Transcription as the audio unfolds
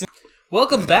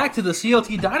Welcome back to the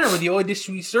CLT Diner, where the only dish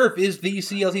we serve is the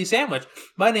CLT sandwich.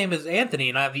 My name is Anthony,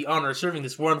 and I have the honor of serving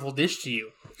this wonderful dish to you.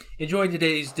 Enjoying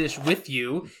today's dish with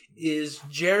you is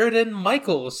Jared and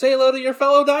Michael. Say hello to your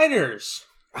fellow diners.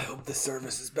 I hope the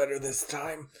service is better this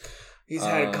time. He's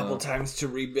had a couple times to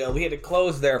rebuild. He had to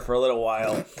close there for a little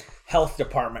while. Health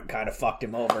department kind of fucked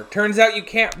him over. Turns out you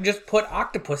can't just put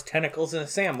octopus tentacles in a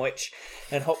sandwich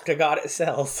and hope to God it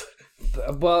sells.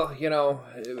 Well, you know,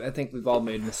 I think we've all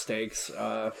made mistakes.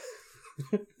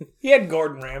 He had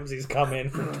Gordon Ramsay's come in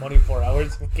for 24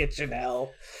 hours of kitchen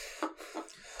hell.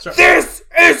 Sorry. This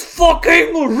is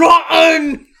fucking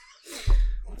rotten!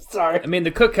 Sorry. I mean,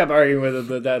 the cook kept arguing with it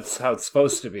that that's how it's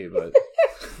supposed to be, but...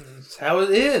 That's how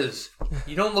it is.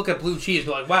 You don't look at blue cheese and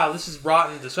be like, wow, this is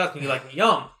rotten, disgusting. You're like,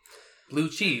 yum, blue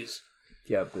cheese.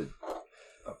 Yeah, but...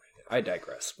 Okay, I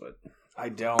digress, but... I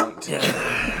don't.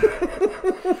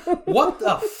 What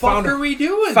the fuck are we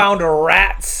doing? Found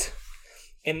rats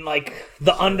in, like,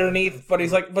 the underneath, but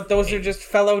he's like, but those are just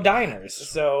fellow diners,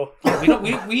 so...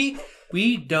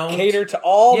 We don't cater to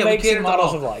all makes cater and to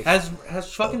models all. of life.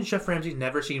 Has fucking Chef Ramsay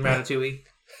never seen Ratatouille?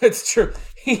 It's true.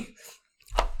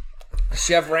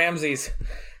 Chef Ramsay's,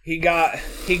 he got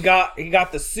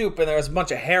the soup and there was a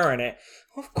bunch of hair in it.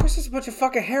 Well, of course there's a bunch of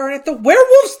fucking hair in it. The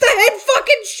werewolf's the head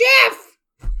fucking chef!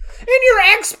 And your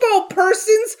expo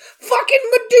person's fucking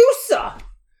Medusa!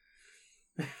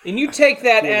 And you take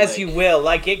that as you will.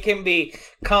 Like, it can be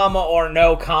comma or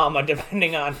no comma,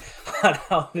 depending on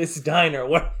how this diner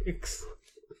works.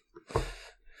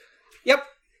 Yep.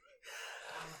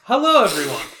 Hello,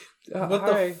 everyone.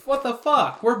 Hi. What the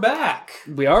fuck? We're back.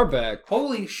 We are back.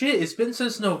 Holy shit, it's been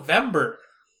since November.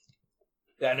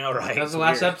 I know, right? That was the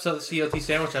last episode of the CLT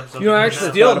Sandwich episode. You know, I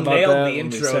actually Still thought about nailed that the when we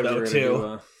intro, said we though, were gonna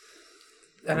too.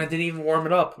 And I didn't even warm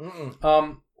it up.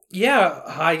 Yeah,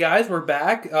 hi guys, we're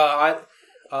back. We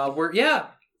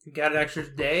got an extra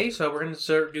day, so we're gonna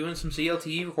start doing some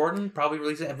CLT recording. Probably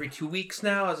release it every 2 weeks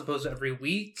now, as opposed to every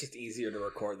week. Just easier to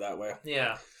record that way.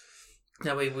 Yeah.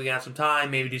 That way we got some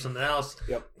time, maybe do something else.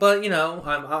 Yep. But, you know,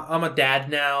 I'm a dad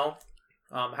now.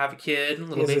 Have a kid.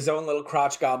 He has his own little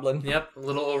crotch goblin. Yep,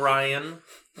 little Orion.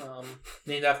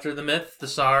 Named after the myth, the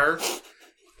Tsar.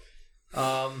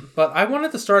 But I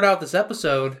wanted to start out this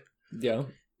episode Yeah.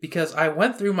 because I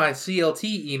went through my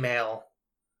CLT email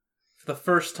for the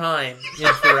first time in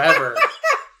forever.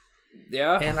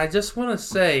 Yeah? And I just want to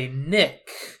say, Nick,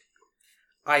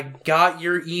 I got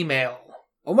your email.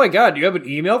 Oh my god, you have an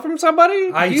email from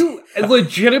somebody? I- You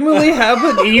legitimately have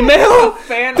an email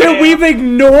Fan that mail. we've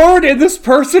ignored, and this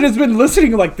person has been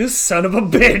listening like, this son of a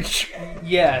bitch.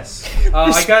 Yes.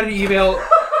 I got an email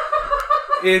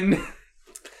in...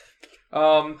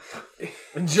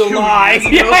 July. 2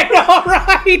 years ago. Yeah, I know,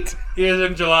 right? It was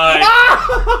in July.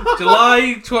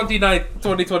 July 29th,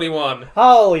 2021.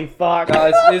 Holy fuck.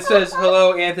 It says,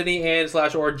 hello, Anthony and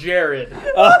 / or Jared.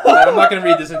 I'm not going to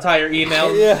read this entire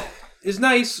email. Yeah. It's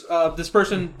nice. This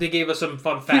person, they gave us some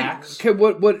fun facts. Okay,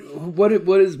 who's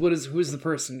the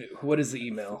person? What is the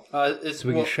email? It's, So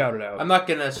we can shout it out. I'm not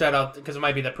going to shout out because it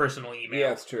might be their personal email.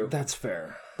 Yeah, it's true. That's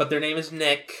fair. But their name is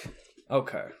Nick,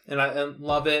 Okay. and I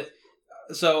love it.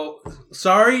 So,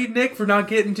 sorry, Nick, for not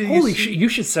getting to Holy you. shit, you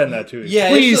should send that to me. Yeah,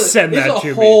 Please send that to It's a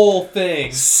me. whole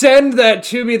thing. Send that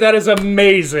to me. That is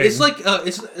amazing. It's like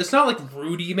it's not like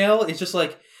rude email. It's just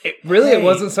like It hey.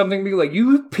 wasn't something to be like,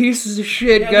 you pieces of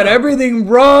shit Yeah, got no. everything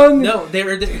wrong. no.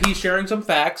 He's sharing some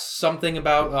facts. Something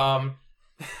about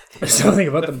Something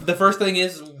about the first thing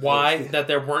is why that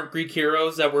there weren't Greek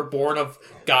heroes that were born of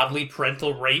godly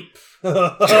parental rape.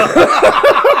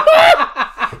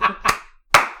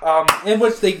 In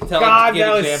which they tell God, to give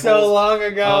that was examples. so long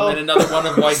ago. And another one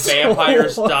of why So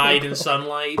vampires long died in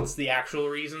sunlight. It's the actual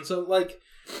reason. So, like,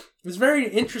 it's very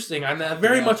interesting. I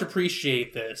very much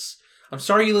appreciate this. I'm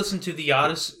sorry you listened to the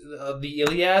the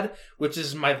Iliad, which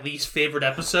is my least favorite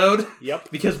episode. Yep.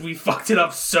 Because we fucked it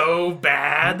up so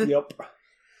bad. Yep.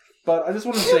 But I just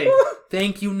want to say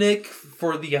thank you, Nick,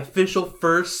 for the official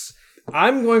first.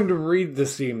 I'm going to read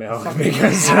this email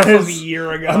because Half that of a is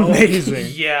year ago. amazing.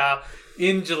 Yeah,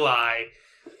 in July.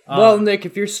 Well, Nick,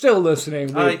 if you're still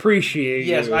listening, we I- appreciate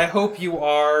Yes, you. I hope you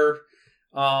are.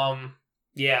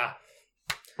 Yeah.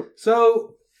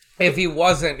 So, If he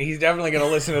wasn't, he's definitely going to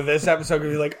listen to this episode and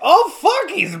be like, oh,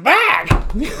 fuck, he's back.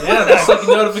 yeah, that's like a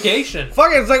notification.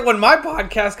 Fuck, it's like when my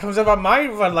podcast comes up on my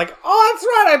phone, like, oh, that's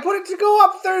right, I put it to go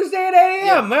up Thursday at 8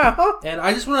 a.m. Yeah. And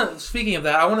I just want to, speaking of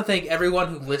that, I want to thank everyone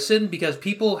who listened because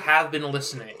people have been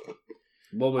listening.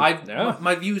 Well,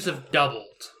 My views have doubled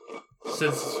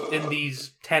since in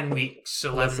these 10 weeks,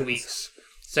 11 weeks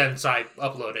since I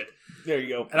uploaded. There you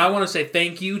go. And I want to say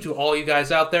thank you to all you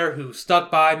guys out there who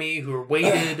stuck by me, who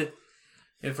waited,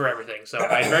 and for everything. So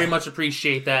I very much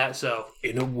appreciate that. So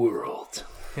In a world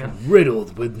Yeah.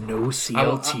 riddled with no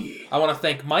CLT. I want to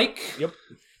thank Mike Yep.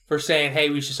 for saying, hey,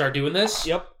 we should start doing this.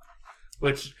 Yep.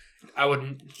 Which I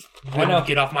wouldn't know.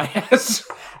 get off my ass.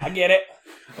 I get it.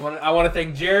 I want to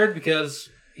thank Jared because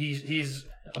he's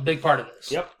a big part of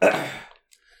this. Yep. You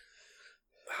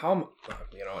know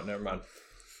what? Never mind.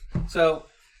 So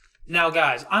now,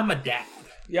 guys, I'm a dad.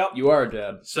 Yep. You are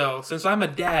dead. So since I'm a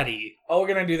daddy, Oh, we're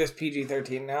gonna do this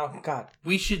PG-13 now. God.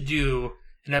 we should do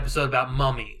an episode about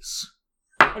mummies.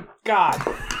 God.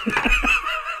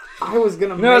 I was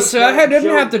gonna. No, make so that I didn't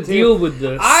joke have to too. deal with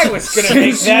this. I was gonna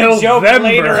make since that joke November.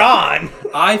 later on.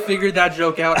 I figured that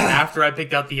joke out after I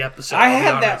picked out the episode. I I'll be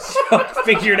had that honest. joke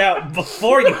figured out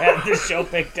before you had the show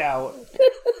picked out.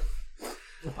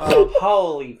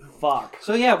 Holy fuck.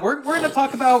 So yeah, we're going to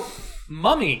talk about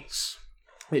mummies.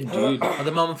 Indeed.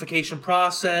 The mummification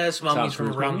process, mummies Sounds from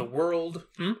pretty around funny. the world.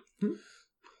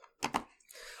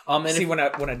 And See, if-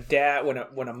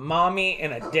 when a mommy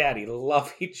and a daddy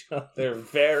love each other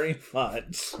very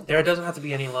much. there doesn't have to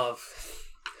be any love.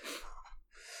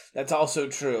 That's also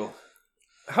true.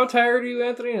 How tired are you,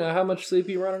 Anthony? How much sleep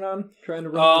are you running on? Trying to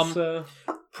run this...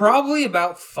 Probably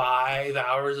about 5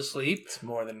 hours of sleep. It's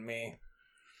more than me.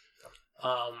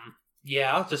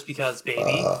 Yeah, just because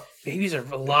babies are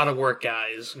a lot of work,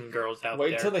 guys and girls out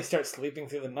Wait there. till they start sleeping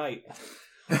through the night.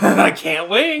 I can't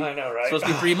wait. I know, right? It's supposed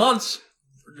to be 3 months.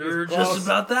 We're Close. just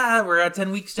about that. We're at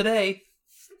 10 weeks today.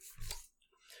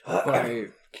 I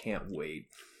can't wait.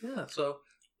 Yeah, so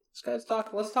let's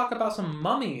talk about some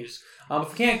mummies.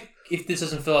 If this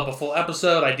doesn't fill up a full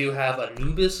episode, I do have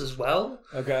Anubis as well,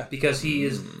 Okay. because he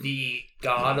is the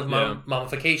god of Yeah.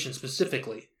 mummification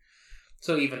specifically.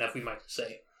 So even if we might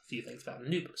say a few things about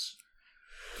Anubis.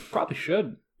 Probably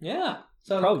should. Yeah.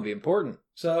 So Probably be important.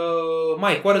 So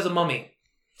Mike, what is a mummy?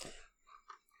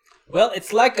 Well,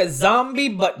 it's like a zombie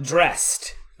but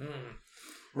dressed.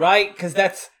 Right? Because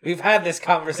we've had this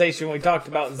conversation when we talked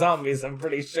about zombies, I'm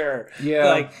pretty sure. Yeah.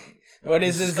 Like, what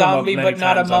is a It's come up zombie many but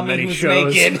not a times on mummy many who's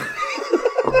shows. naked?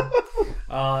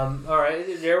 All right,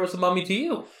 Jared, what's a mummy to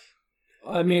you?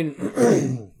 I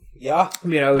mean, Yeah.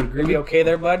 I would agree You with okay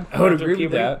there, bud? I would After agree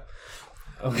with puberty? that.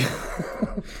 Okay.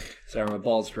 Sorry, my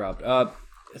balls dropped.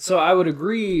 So I would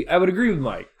agree with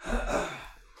Mike.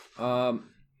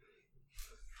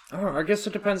 I don't know, I guess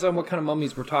it depends on what kind of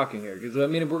mummies we're talking here. Because,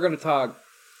 if we're going to talk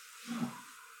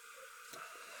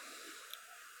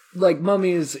like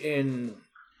mummies in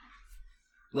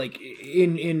I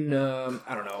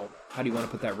don't know, how do you want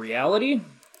to put that, reality?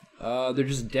 They're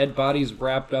just dead bodies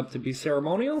wrapped up to be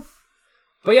ceremonial.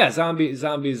 But yeah, zombies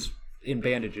in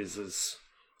bandages is,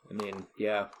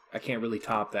 I can't really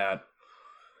top that.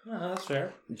 No, that's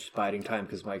fair. I'm just biding time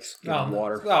because Mike's getting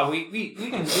water. Oh, we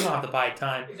don't have to buy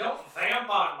time. Don't vamp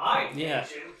on my Yeah.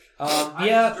 attention. I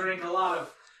just drink a lot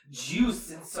of juice,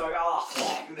 and so I got a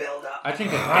fat build up. I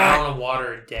drink a gallon of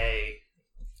water a day.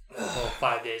 Well,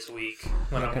 5 days a week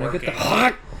when I'm Can I working. get the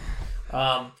hot?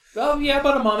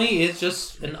 But a mummy is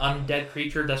just an undead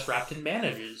creature that's wrapped in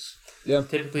bandages. Yeah.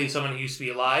 Typically someone who used to be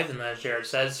alive, and as Jared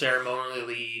said,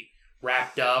 ceremonially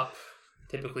wrapped up,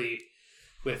 typically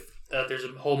with, there's a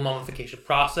whole mummification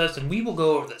process, and we will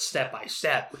go over this step by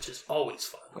step, which is always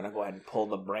fun. I'm gonna go ahead and pull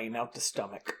the brain out the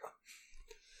stomach.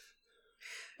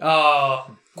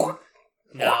 No,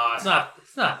 it's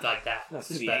not like that.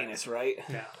 That's It's the better. anus, right?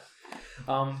 No.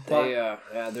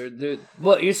 They're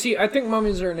well, you see, I think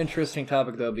mummies are an interesting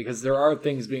topic though, because there are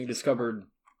things being discovered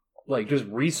like just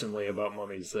recently about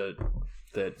mummies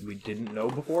that we didn't know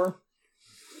before.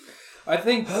 I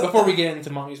think before we get into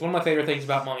mummies, one of my favorite things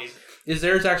about mummies is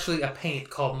there's actually a paint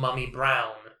called Mummy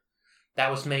Brown that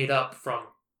was made up from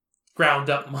ground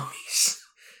up mummies,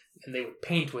 and they would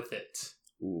paint with it.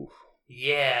 Ooh.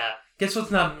 Yeah, guess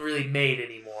what's not really made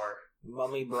anymore?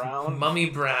 Mummy Brown. Mummy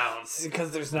Brown.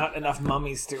 Because there's not enough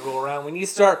mummies to go around. When you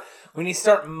start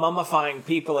mummifying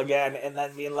people again, and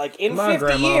then being like, in Come on, 50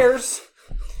 Grandma. years,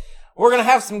 we're gonna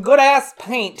have some good ass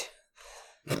paint.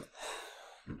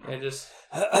 And just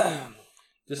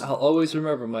I'll always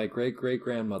remember my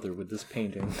great-great-grandmother with this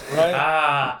painting.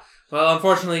 Right? well,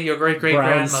 unfortunately, your great Brown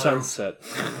grandmother sunset.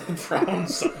 Brown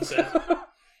sunset.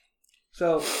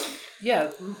 So,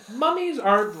 yeah, mummies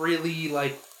aren't really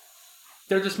like,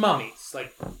 they're just mummies.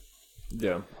 Like,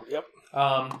 Yeah. Yep.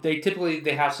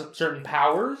 they have some certain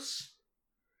powers.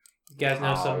 You guys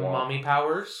know some wow. mummy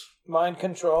powers. Mind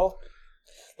control.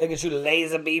 They can shoot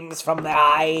laser beams from their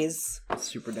eyes.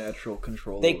 Supernatural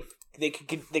control. They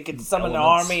could summon an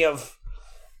Elements. army of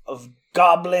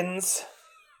goblins.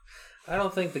 I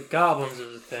don't think the goblins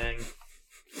is a thing.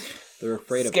 They're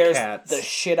afraid of Scares cats. the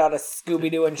shit out of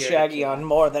Scooby-Doo and Shaggy on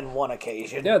more than one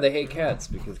occasion. Yeah, they hate cats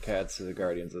because cats are the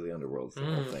guardians of the underworld. It's the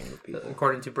whole thing with people.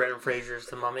 According to Brendan Fraser's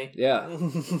The Mummy. Yeah,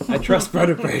 I trust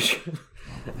Brendan Fraser.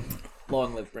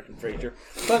 Long live Brendan Fraser.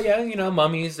 But yeah,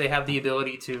 mummies, they have the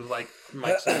ability to, like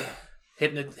Mike said,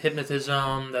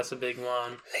 hypnotism, that's a big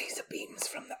one. Laser beams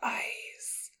from the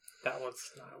eyes. That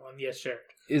one's not one. Yes, sure.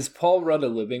 Is Paul Rudd a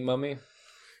living mummy?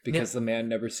 Because the man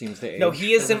never seems to age. No,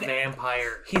 he is He's a an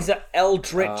vampire. He's an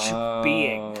eldritch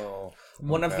being.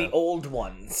 One of okay. the old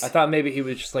ones. I thought maybe he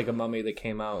was just like a mummy that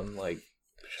came out and like,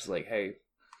 just like, hey,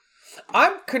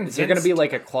 I'm convinced. is there gonna be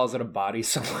like a closet of bodies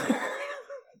somewhere?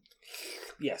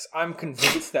 Yes, I'm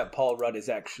convinced that Paul Rudd is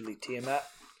actually Tiamat,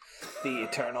 the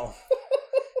eternal,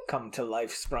 come to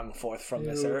life, sprung forth from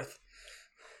this earth.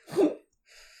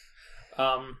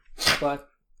 But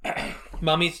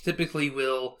mummies typically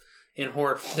will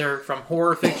they're from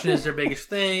horror fiction is their biggest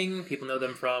thing. People know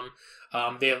them from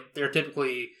they're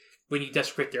typically when you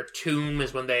desecrate their tomb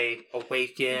is when they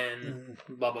awaken.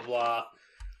 Blah blah blah.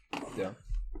 Yeah.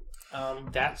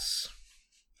 That's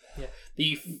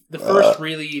the first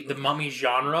really the mummy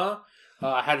genre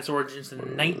had its origins in the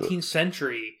 19th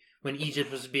century when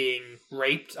Egypt was being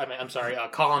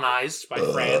colonized by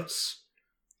France.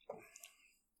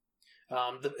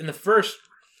 And the first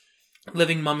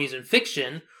living mummies in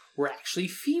fiction were actually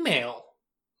female.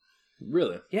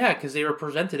 Really? Yeah, because they were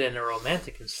presented in a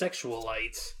romantic and sexual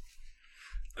light.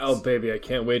 Oh, baby, I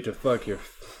can't wait to fuck your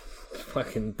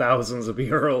fucking thousands of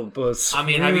year-old puss. I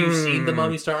mean, have you seen The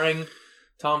Mummy starring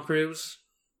Tom Cruise?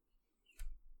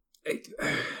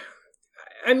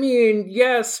 I mean,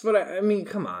 yes, but I mean,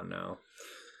 come on now.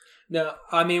 No,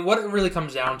 I mean, what it really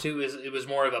comes down to is it was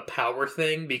more of a power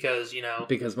thing because,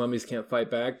 Because mummies can't fight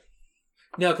back?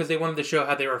 No, because they wanted to show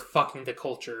how they were fucking the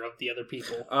culture of the other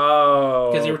people.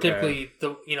 Oh, Because they were okay. typically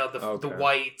the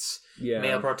white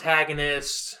male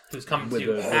protagonist who's coming With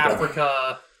to the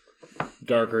Africa.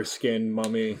 darker skinned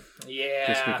mummy. Yeah.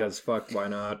 Just because, fuck, why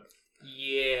not?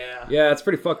 Yeah. Yeah, it's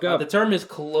pretty fucked up. The term is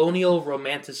colonial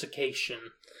romanticication.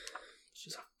 Which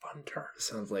is a fun term.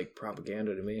 Sounds like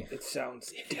propaganda to me. It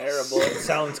sounds terrible. It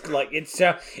sounds like it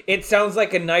sounds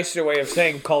like a nicer way of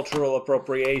saying cultural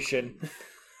appropriation.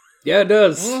 Yeah, it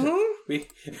does. Mm-hmm.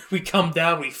 We come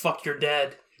down, we fuck your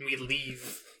dad, and we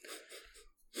leave.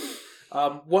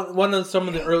 One of some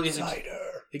of the earliest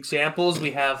examples,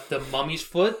 we have The Mummy's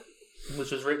Foot,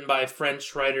 which was written by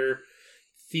French writer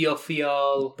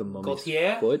Théophile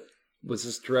Gautier. Foot? Was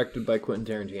this directed by Quentin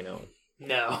Tarantino?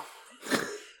 No.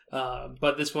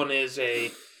 But this one is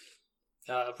written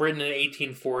in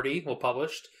 1840,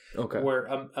 published, where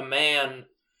a man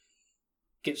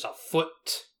gets a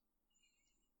foot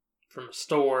from a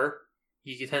store.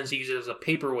 He tends to use it as a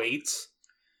paperweight.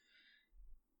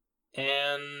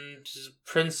 And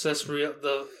Princess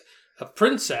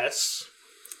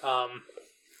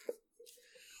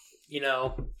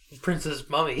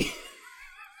Mummy.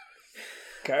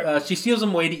 Okay. She steals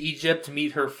him away to Egypt to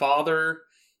meet her father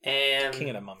and King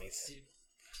of the Mummies.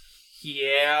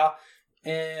 Yeah.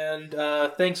 And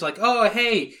thanks like, oh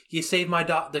hey, you saved my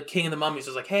the King of the Mummies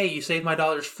is like, hey, you saved my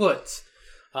daughter's foot.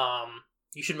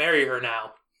 You should marry her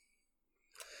now.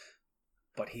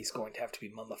 But he's going to have to be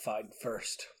mummified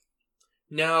first.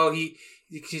 No, you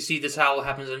see, this how it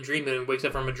happens in a dream. When he wakes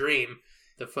up from a dream,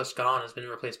 the foot's gone, has been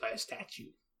replaced by a statue.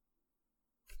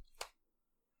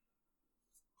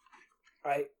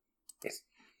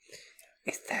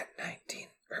 Is that 19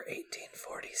 or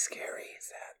 1840 scary? Is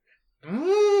that?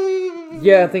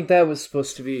 Yeah, I think that was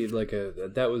supposed to be like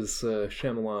that was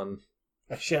Shyamalan.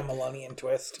 A Shyamalanian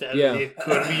twist. It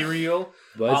could be real.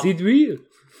 Was it real?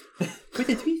 With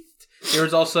a twist. There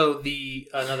was also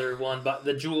another one, but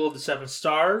The Jewel of the Seven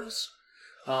Stars,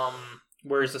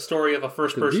 where it's the story of a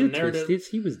first-person narrative. Twist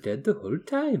is he was dead the whole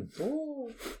time.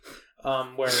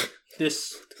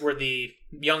 Where the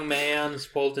young man is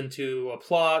pulled into a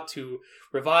plot to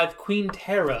revive Queen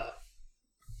Tara,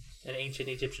 an ancient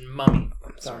Egyptian mummy.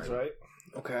 Sounds right.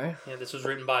 Okay. Yeah, this was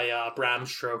written by Bram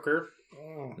Stoker.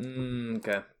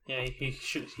 Okay. Yeah, he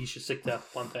should stick to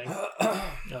one thing.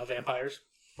 Vampires.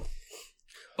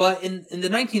 But in the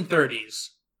 1930s,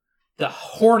 the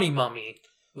horny mummy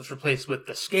was replaced with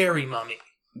the scary mummy.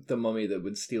 The mummy that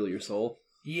would steal your soul.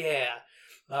 Yeah.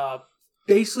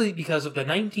 Basically because of the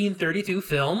 1932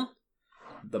 film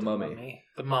The Mummy.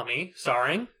 The Mummy,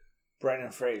 starring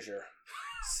Brendan Fraser.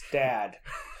 Dad.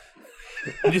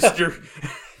 Mr.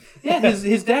 Yeah,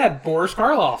 his dad, Boris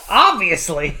Karloff.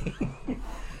 Obviously.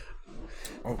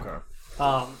 Okay.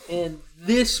 And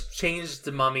this changed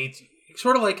the Mummy to,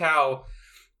 sort of like how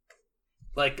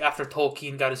like after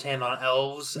Tolkien got his hand on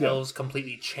elves, elves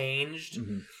completely changed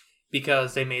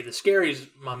because they made the scariest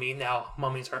mummy. Now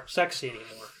mummies aren't sexy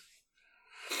anymore.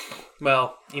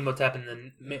 Well, Imhotep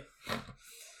and the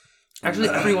actually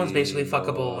everyone's basically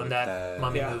fuckable in that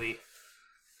mummy movie.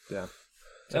 Yeah,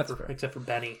 except for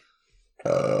Benny.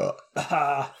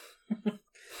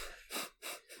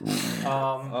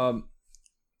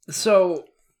 So,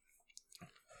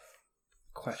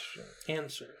 question.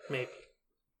 Answer, maybe.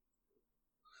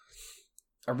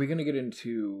 Are we going to get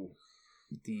into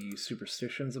the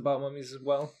superstitions about mummies as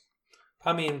well?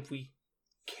 I mean, we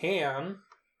can.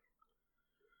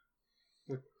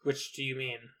 Which do you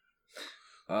mean?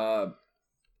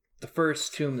 The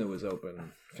first tomb that was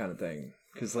open, kind of thing.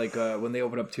 Because, like, when they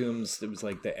opened up tombs, it was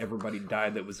like that everybody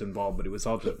died that was involved, but it was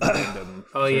all just random.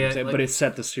 Oh, yeah. But it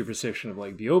set the superstition of,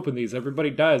 like, if you open these, everybody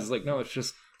dies. It's like, no, it's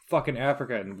just fucking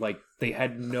Africa. And, like, they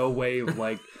had no way of,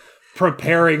 like,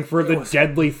 preparing for the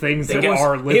deadly things that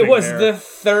are living It was there. the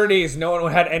 30s. No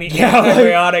one had any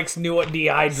antibiotics, knew what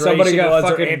dehydration Somebody got was,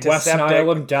 or fucking West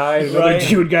Nile and died. Another Right.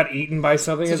 dude got eaten by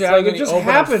something. So It's you like, have it just open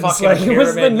a happens. fucking Like, it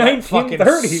was the pyramid, let fucking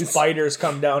 1930s. Spiders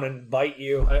come down and bite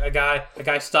you. A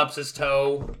guy stubs his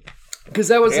toe. Because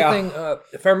that was Yeah. the thing,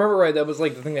 if I remember right, that was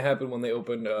like the thing that happened when they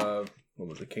opened, what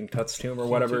was it, King Tut's tomb or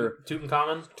whatever?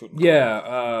 Tutankhamun?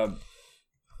 Yeah,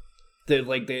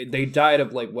 they died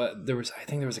of like what I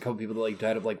think there was a couple people that like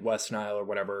died of like West Nile or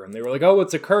whatever, and they were like, oh,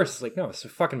 it's a curse. It's like, no, it's the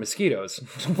fucking mosquitoes.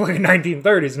 Like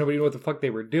 1930s, nobody knew what the fuck they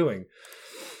were doing.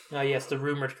 Yes, the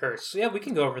rumored curse. Yeah, we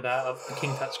can go over that of the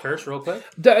King Tut's curse real quick.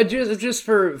 Just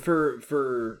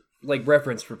for like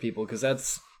reference for people, because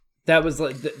that was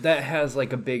like that has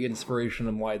like a big inspiration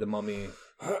on why the Mummy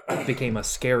became a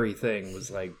scary thing. Was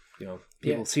like, you know,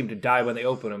 people seem to die when they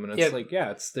open them, and it's like,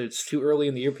 it's too early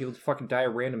in the year. People fucking die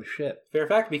of random shit. Fair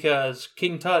fact, because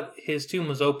King Tut, his tomb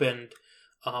was opened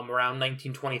around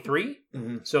 1923.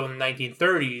 Mm-hmm. So in the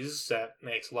 1930s, that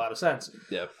makes a lot of sense.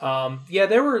 Yeah.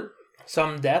 There were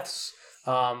some deaths.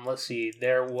 Let's see,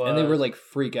 there was, and they were like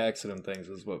freak accident things.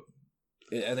 Is what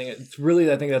I think. I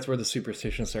think that's where the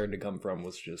superstition started to come from.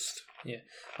 Was just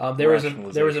there was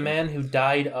a man who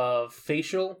died of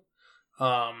facial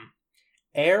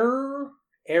erysipelas,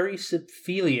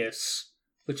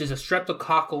 which is a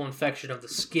streptococcal infection of the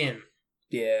skin.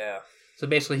 Yeah. So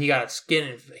basically, he got a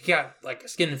skin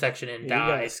infection and He got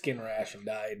died. a skin rash and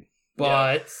died.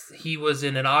 But he was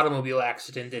in an automobile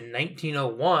accident in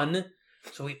 1901,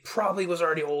 so he probably was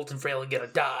already old and frail and gonna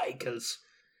die, because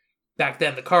back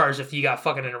then the cars, if you got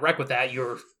fucking in a wreck with that, you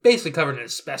were basically covered in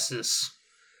asbestos.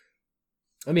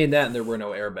 I mean that, and there were no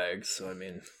airbags, so I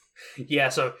mean, Yeah,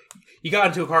 so you got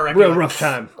into a car wreck. real rough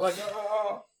time.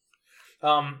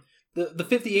 The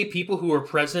 58 people who were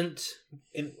present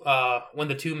in when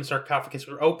the tomb and sarcophagus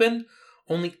were opened,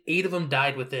 only 8 of them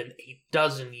died within a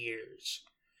dozen years.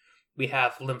 We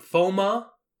have lymphoma,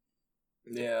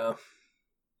 Yeah.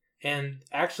 and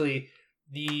actually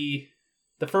the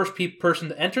first person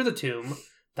to enter the tomb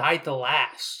died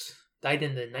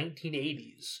in the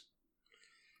 1980s.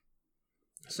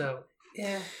 So,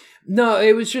 yeah. No,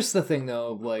 it was just the thing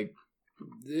though, like,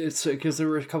 it's because there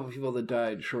were a couple of people that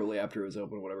died shortly after it was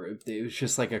open or whatever. It was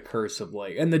just like a curse of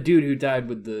like, and the dude who died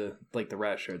with the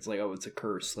rash hair, it's like, oh, it's a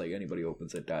curse, like anybody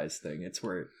opens it dies thing. It's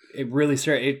where it really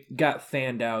started, it got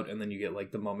fanned out, and then you get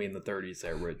like the Mummy in the 30s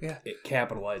there where it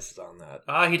capitalizes on that.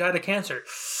 He died of cancer.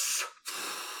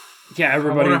 Yeah,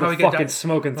 everybody wonder how was he got fucking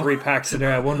smoking 3 packs a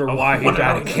day. I wonder why he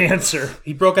died of cancer.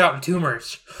 He broke out in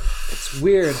tumors. It's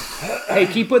weird. Hey,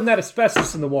 keep putting that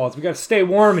asbestos in the walls. We gotta stay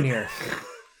warm in here.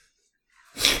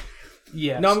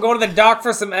 Yeah. No, I'm going to the doc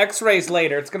for some x-rays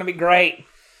later. It's going to be great.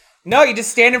 No, you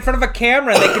just stand in front of a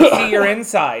camera and they can see your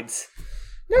insides.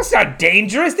 No, it's not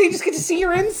dangerous. They just get to see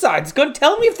your insides. Go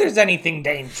tell me if there's anything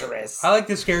dangerous. I like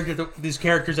these characters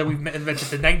that we've invented,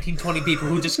 the 1920 people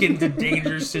who just get into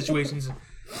dangerous situations.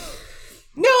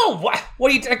 No, what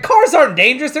are you... Cars aren't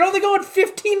dangerous. They're only going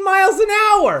 15 miles an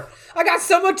hour. I got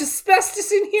so much asbestos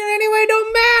in here anyway, it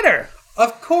don't matter.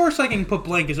 Of course I can put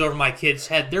blankets over my kid's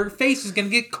head. Their face is going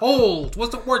to get cold.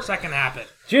 What's the worst that can happen?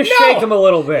 Just shake them a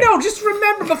little bit. No, just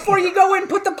remember, before you go in,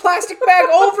 put the plastic bag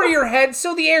over your head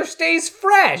so the air stays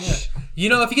fresh. Yeah. You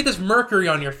know, if you get this mercury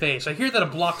on your face, I hear that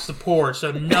it blocks the pores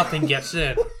so nothing gets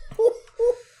in.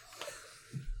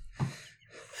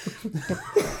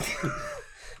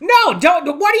 No,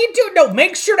 don't. What do you do? No,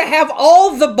 make sure to have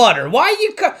all the butter. Why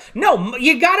you No,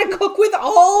 you gotta cook with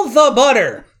all the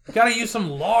butter. Gotta use some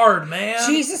lard, man.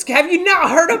 Jesus, have you not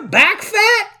heard of back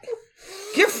fat?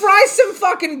 You fry some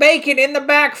fucking bacon in the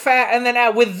back fat, and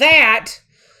then with that,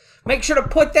 make sure to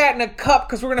put that in a cup,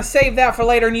 because we're gonna save that for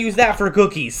later and use that for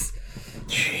cookies.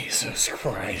 Jesus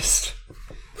Christ.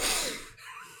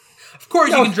 course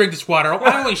you can drink this water.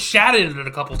 I only shat in it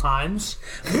a couple times.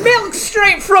 Milk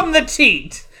straight from the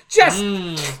teat. Just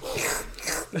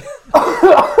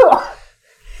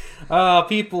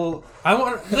People,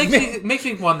 makes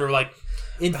me wonder, like,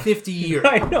 in 50 years,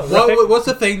 I know, right? what's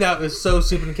the thing that is so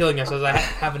stupid and killing us as I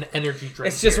have an energy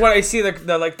drink? it's just here? when I see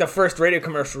the first radio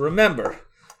commercial. Remember,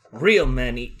 real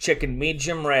men eat chicken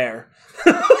medium rare.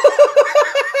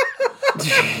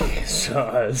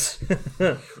 Jesus.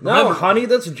 No, honey,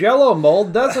 that's Jello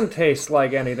mold. Doesn't taste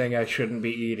like anything I shouldn't be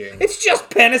eating. It's just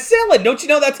penicillin. Don't you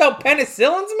know that's how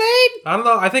penicillin's made? I don't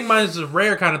know. I think mine is a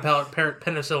rare kind of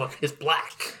penicillin. It's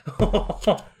black.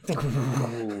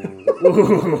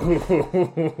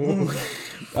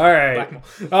 All right.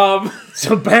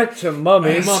 So back to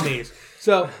mummies. Mummies.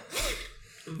 So,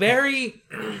 there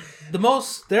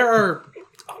are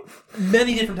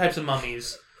many different types of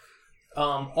mummies,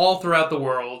 all throughout the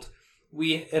world.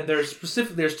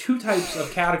 There's two types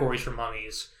of categories for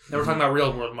mummies. Now we're talking about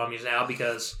real world mummies now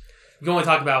because we can only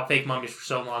talk about fake mummies for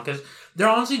so long because they're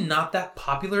honestly not that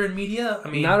popular in media. I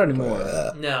mean, Not anymore.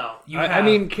 no. I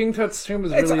mean, King Tut's tomb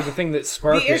was really the thing that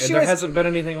sparked the it, and issue there is- hasn't been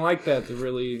anything like that to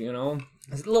really,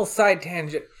 It's a little side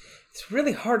tangent. It's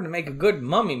really hard to make a good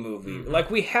mummy movie.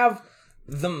 Like, we have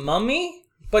The Mummy,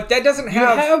 but that doesn't You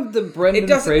have... have the Brendan it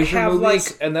doesn't Fraser have,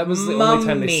 movies, like, and that was the only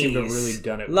time they mummies. seemed to have really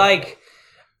done it well. Like,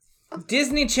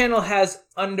 Disney Channel has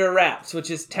Under Wraps, which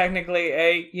is technically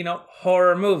a,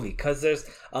 horror movie, because there's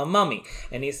a mummy,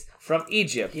 and he's from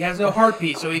Egypt. he has no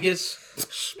heartbeat, so he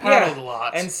gets paddled a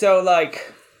lot. And so,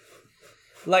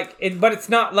 but it's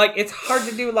not, it's hard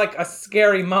to do, a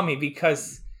scary mummy,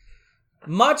 because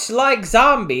much like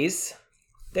zombies,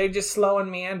 they're just slow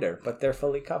and meander, but they're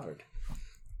fully covered.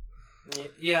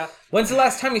 yeah. When's the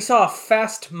last time you saw a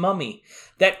fast mummy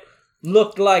that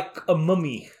looked like a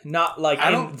mummy, not like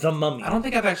The Mummy? I don't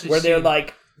think I've actually where seen... they're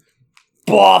like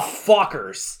buff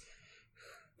fuckers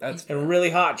That's and really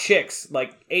hot chicks,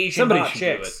 like Asian somebody hot should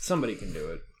chicks. do it. Somebody can do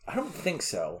it. I don't think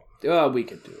so. We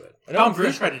could do it. Tom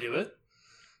Cruise tried to do it.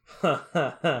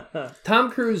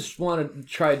 Tom Cruise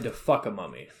tried to fuck a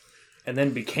mummy, and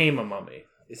then became a mummy.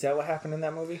 Is that what happened in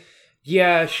that movie?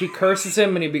 Yeah, she curses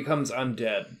him and he becomes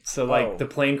undead. So Oh. the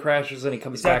plane crashes and he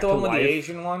comes Is that back the to one with life. the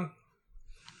Asian one?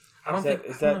 I don't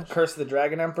Is think... that Curse of the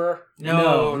Dragon Emperor?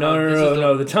 No.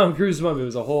 The Tom Cruise movie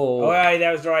was a whole. Oh, yeah,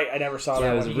 that was right. I never saw Yeah,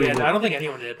 that it was one. really- Yeah, I don't think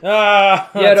anyone did. Yeah,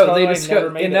 That's no, why they I never discover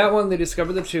made in it. that one they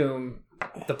discover the tomb.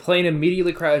 The plane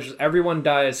immediately crashes. Everyone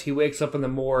dies. He wakes up in the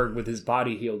morgue with his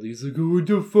body healed. He's like, "Oh, what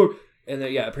the fuck?" And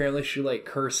then apparently she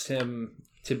cursed him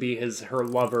to be her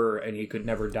lover, and he could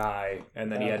never die.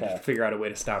 And then he had to figure out a way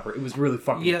to stop her. It was really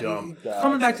fucking dumb.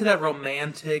 Coming back to that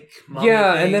romantic mummy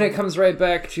Yeah, thing. and then it comes right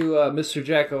back to Mr.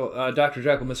 Jekyll, Dr.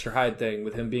 Jekyll, Mr. Hyde thing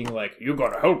with him being like, "You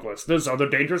got to help us. There's other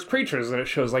dangerous creatures," and it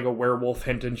shows a werewolf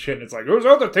hint and shit. And it's like, "There's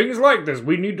other things like this.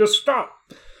 We need to stop."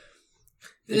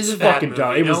 This is a fucking bad dumb.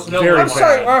 movie. It was No very one I'm likes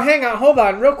sorry. it. Oh, hang on. Hold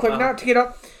on. Real quick. Not to get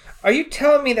up. Are you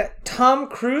telling me that Tom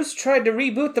Cruise tried to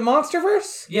reboot the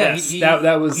Monsterverse? Yeah, Yes,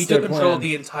 that was he their took control plan. of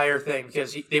the entire thing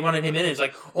because they wanted him in. It's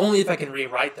like only if I can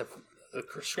rewrite the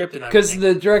script and Because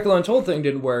everything. the Dracula Untold thing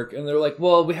didn't work, and they're like,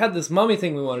 "Well, we had this mummy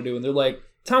thing we want to do," and they're like,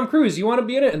 "Tom Cruise, you want to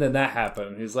be in it?" And then that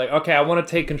happened. He's like, "Okay, I want to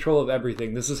take control of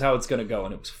everything. This is how it's going to go,"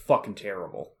 and it was fucking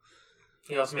terrible.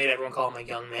 He also made everyone call him a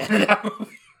young man in that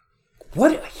movie.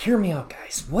 What? Hear me out,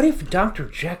 guys. What if Dr.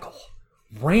 Jekyll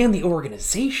ran the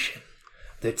organization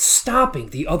that's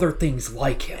stopping the other things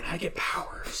like him? I get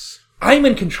powers. I'm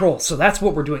in control, so that's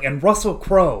what we're doing. And Russell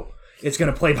Crowe is going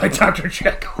to play by Dr.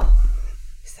 Jekyll.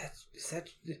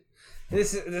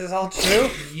 This is all true?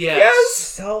 Yes.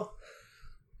 So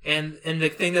And the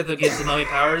thing that gives the mummy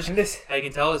powers, And this- I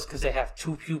can tell, is because they have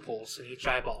two pupils in each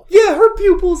eyeball. Yeah, her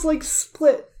pupils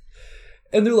split.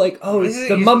 And they're like, "Oh, This is-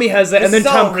 the mummy has that," and this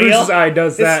then is all Tom Cruise's real. eye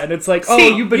does This- that, and it's like, "Oh, See,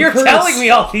 you've been you're cursed." telling me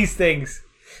all these things.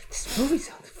 This movie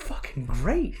sounds fucking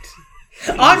great.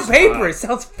 On paper, it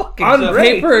sounds fucking On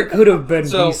great. paper, it could have been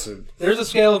So decent. there's a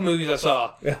scale of movies I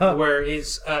saw Yeah. where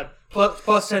it's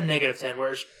plus 10, negative 10,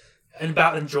 where it's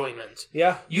about enjoyment.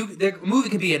 Yeah. The movie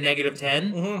can be a negative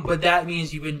 10, but that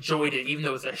means you've enjoyed it, even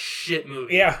though it's a shit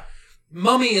movie. Yeah.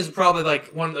 Mummy is probably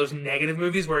one of those negative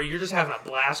movies where you're just having a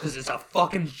blast because it's a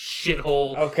fucking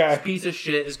shithole. Okay. This piece of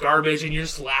shit is garbage, and you're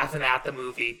just laughing at the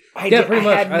movie. I pretty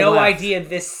much, had I no laughed. idea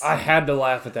this. I had to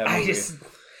laugh at that movie. I just.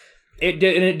 It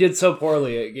did, and it did so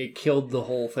poorly. It killed the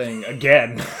whole thing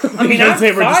again. I mean, I'm Because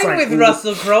they were just fine like, with "Ooh."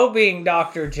 Russell Crowe being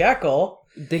Dr. Jekyll.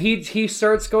 He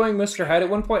starts going Mr. Hyde at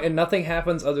one point, and nothing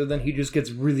happens other than he just gets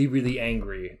really, really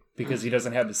angry because he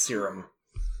doesn't have the serum.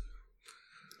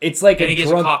 It's like And a he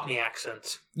gets drunk. a Cockney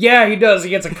accent. Yeah, he does.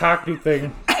 He gets a Cockney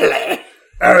thing.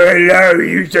 hello,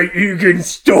 you think you can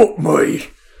stop me?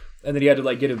 And then he had to,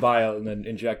 like, get a vial and then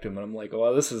inject him. And I'm like,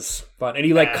 oh, this is fun. And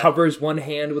he, like, covers one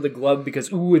hand with a glove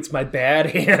because, ooh, it's my bad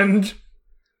hand.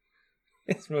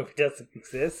 This movie doesn't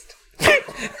exist.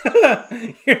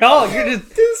 You're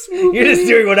just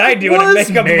doing what I do and make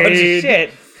up a bunch of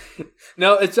shit.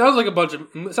 No, it sounds like a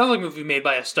movie made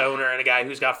by a stoner and a guy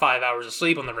who's got 5 hours of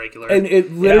sleep on the regular. And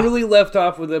it literally left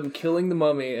off with them killing the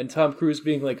mummy and Tom Cruise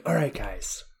being like, all right,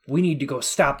 guys, we need to go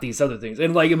stop these other things.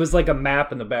 And, like, it was like a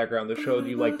map in the background that showed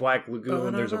you, like, Black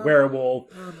Lagoon, there's a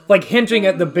werewolf, like, hinting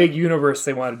at the big universe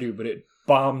they want to do, but it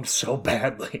bombed so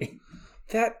badly.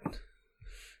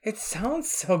 It sounds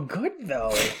so good,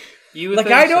 though.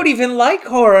 I don't even like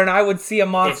horror, and I would see a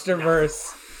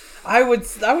MonsterVerse. I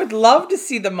would love to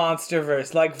see the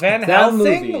MonsterVerse, like Van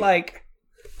Helsing.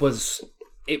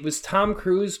 It was Tom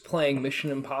Cruise playing Mission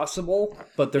Impossible,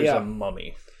 but there's a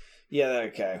mummy. Yeah,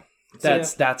 okay.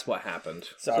 That's what happened.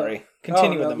 Sorry.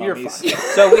 Continue with the mummies.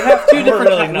 So we have two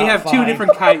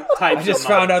different types. I just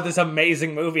found out this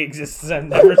amazing movie exists. I've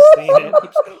never seen it.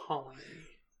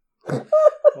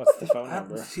 What's the phone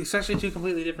number? It's actually two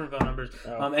completely different phone numbers.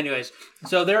 Oh. Anyways,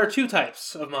 so there are two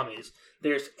types of mummies.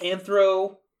 There's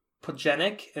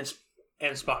anthropogenic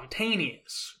and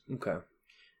spontaneous. Okay.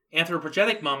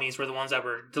 Anthropogenic mummies were the ones that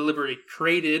were deliberately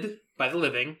created by the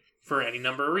living for any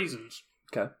number of reasons.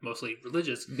 Okay. Mostly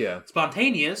religious. Yeah.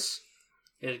 Spontaneous,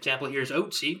 an example here is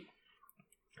Otzi.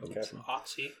 Okay.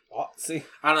 Otzi.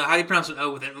 I don't know, how do you pronounce an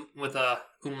O with a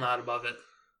umlaut above it?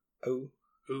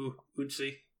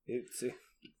 Otzi. Otzi.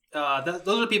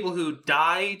 Those are people who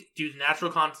died due to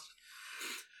natural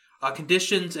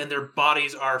conditions and their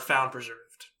bodies are found preserved.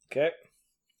 Okay.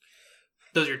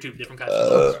 Those are your two different kinds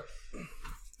of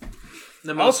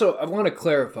mummies. Also, I want to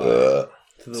clarify to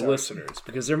the listeners,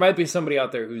 because there might be somebody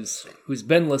out there who's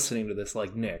been listening to this,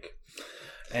 like Nick,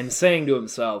 and saying to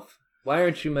himself, "Why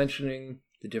aren't you mentioning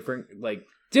the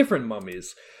different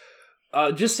mummies?"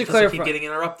 Just to clarify, keep getting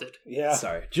interrupted. Yeah,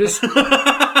 sorry. Just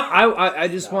I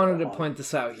just wanted to point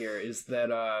this out here is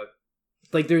that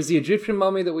there's the Egyptian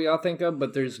mummy that we all think of,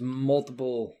 but there's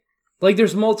multiple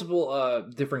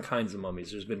different kinds of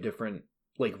mummies. There's been different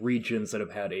regions that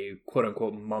have had a quote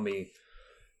unquote mummy.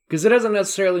 Because it doesn't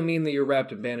necessarily mean that you're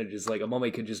wrapped in bandages. Like, a mummy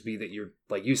could just be that you're,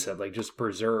 like you said, just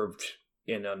preserved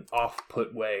in an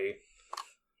off-put way.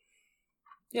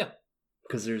 Yeah.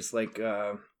 Because there's, I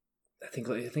think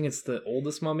it's the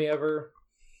oldest mummy ever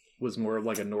was more of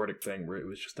a Nordic thing where it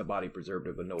was just a body preserved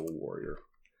of a noble warrior.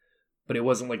 But it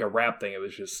wasn't like a wrap thing. It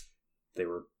was just, they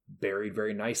were buried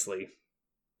very nicely.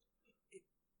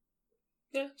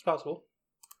 Yeah, it's possible.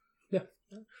 Yeah.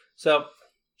 So...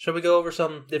 shall we go over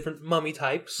some different mummy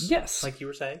types? Yes. Like you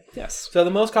were saying? Yes. So the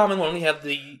most common one, we have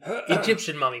the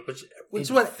Egyptian mummy, which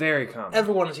is what very common.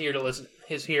 Everyone is here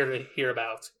to hear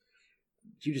about.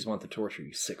 You just want the torture,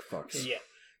 you sick fucks. Yeah.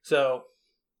 So,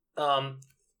 a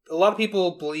lot of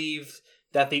people believe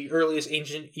that the earliest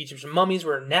ancient Egyptian mummies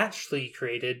were naturally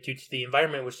created due to the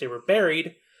environment in which they were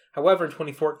buried. However, in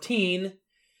 2014,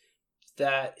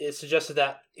 that it suggested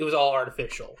that it was all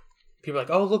artificial. People are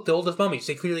like, oh, look, the oldest mummies.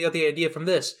 They clearly got the idea from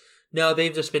this. No,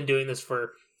 they've just been doing this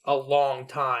for a long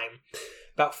time.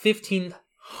 About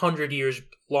 1,500 years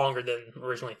longer than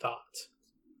originally thought.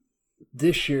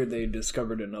 This year, they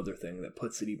discovered another thing that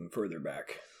puts it even further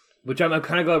back. Which I'm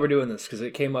kind of glad we're doing this, because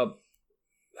it came up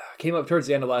towards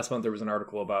the end of last month. There was an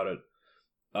article about it.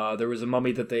 There was a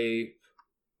mummy that they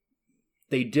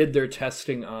did their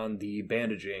testing on the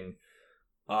bandaging,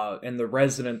 and the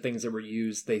resident things that were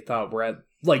used, they thought were at,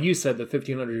 like you said, the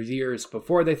 1,500 years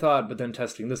before they thought, but then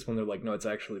testing this one, they're like, no, it's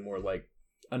actually more like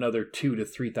another 2,000 to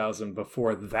 3,000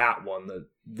 before that one, that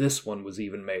this one was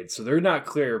even made. So they're not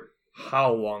clear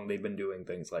how long they've been doing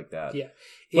things like that. Yeah.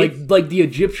 Like the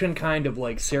Egyptian kind of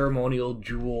ceremonial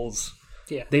jewels.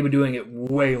 Yeah. They've been doing it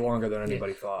way longer than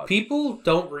anybody thought. People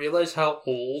don't realize how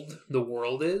old the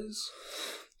world is.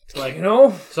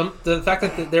 The fact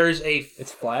that there is a...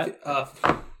 It's flat?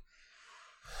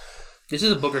 This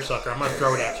is a booger sucker. I'm going to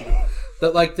throw it at you.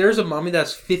 That there's a mummy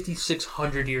that's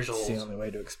 5,600 years old. It's the only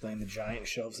way to explain the giant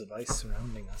shelves of ice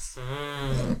surrounding us.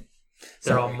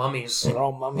 They're all mummies. They're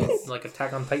all mummies. Like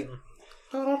Attack on Titan.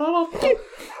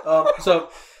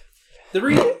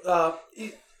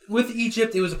 With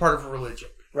Egypt, it was a part of a religion.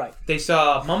 Right. They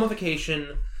saw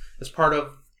mummification as part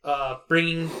of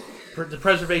bringing the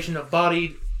preservation of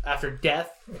body after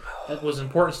death. That was an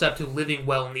important step to living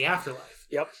well in the afterlife.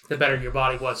 Yep. The better your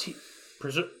body was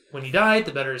when you died,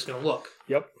 the better it's going to look.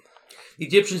 Yep. The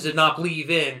Egyptians did not believe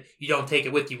in you don't take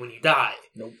it with you when you die.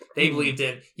 Nope. They believed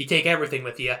in you take everything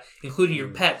with you, including your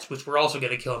pets, which were also going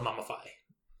to kill and mummify.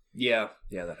 Yeah,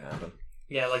 that happened.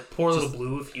 Yeah, like poor little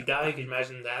Blue, if you die, can you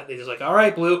imagine that? They just like, all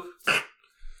right, Blue.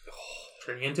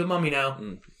 Turning into a mummy now.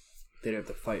 They'd have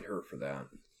to fight her for that.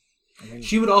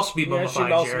 She would also be she'd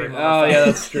mummified, also be Jared. mummified. Oh, yeah,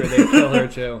 that's true. They'd kill her,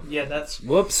 too. Yeah, that's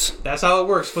Whoops. how it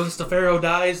works. Once the pharaoh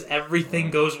dies, everything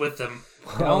goes with them.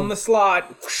 Down the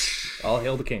slot. All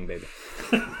hail the king, baby.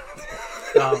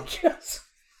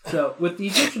 So, with the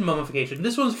Egyptian mummification,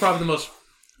 this one's probably the most,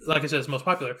 like I said, it's the most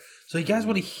popular. So, you guys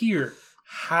want to hear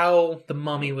how the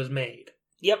mummy was made?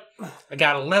 Yep. I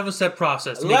got an 11-step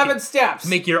process. To 11 make steps. to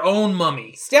make your own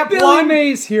mummy. Step Billy 1.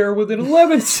 Mays here with an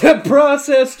 11-step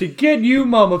process to get you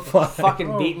mummified.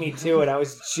 Fucking beat me to it. I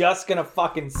was just gonna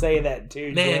fucking say that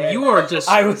too. Man, Jared. you are just...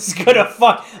 I was gonna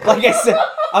like I said,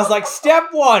 I was like, step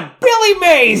 1, Billy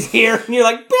Mays here. And you're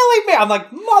like, Billy Mays. I'm like,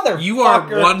 motherfucker. You are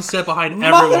one step behind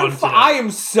everyone today. I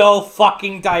am so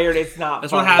fucking tired. It's not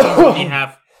That's funny. what happens when you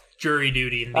have jury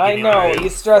duty in the I beginning. know. Right? You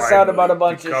stress out about a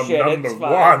bunch of shit. It's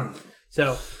fine.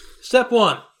 So, step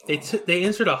 1. They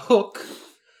insert a hook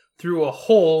through a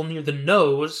hole near the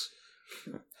nose,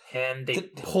 and they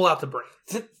pull out the brain.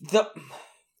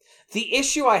 The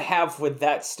issue I have with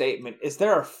that statement is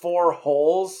there are 4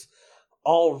 holes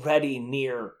already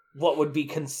near what would be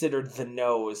considered the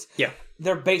nose. Yeah.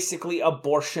 They're basically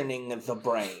abortioning the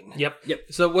brain. Yep.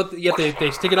 So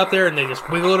they stick it up there and they just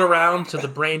wiggle it around so the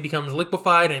brain becomes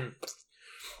liquefied and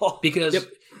because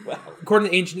according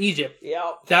to ancient Egypt,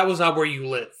 that was not where you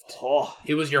lived. Oh,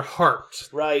 It was your heart.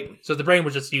 right. So the brain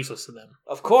was just useless to them.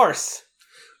 Of course.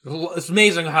 It's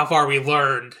amazing how far we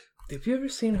learned. Have you ever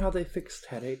seen how they fixed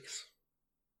headaches?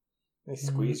 They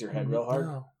squeeze your head real hard.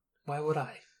 No. Why would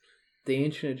I? The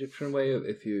ancient Egyptian way,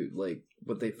 if you, like,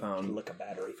 what they found Lick a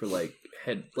battery. for, like,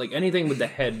 head, like, anything with the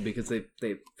head, because they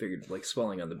figured, like,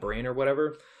 swelling on the brain or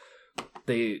whatever,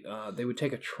 they would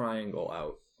take a triangle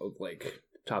out of, like,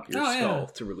 top of your skull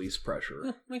to release pressure.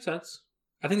 Yeah, makes sense.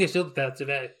 I think they still did that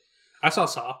today. I saw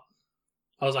Saw.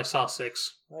 I was like Saw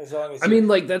 6. As long as I mean,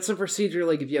 like, that's a procedure,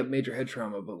 like, if you have major head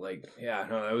trauma, but, like, yeah,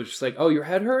 no, I was just like, oh, your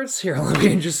head hurts? Here, let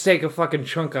me just take a fucking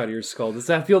chunk out of your skull. Does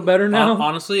that feel better now?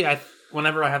 Honestly,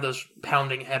 whenever I have those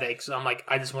pounding headaches, I'm like,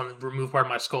 I just want to remove part of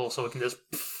my skull so it can just...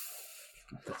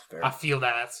 That's fair. I feel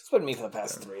that. it's been me for the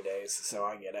past 3 days, so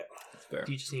I get it. That's fair.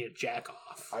 You just need to jack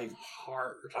off. I've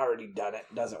Hard. already done it.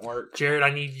 Doesn't work. Jared, I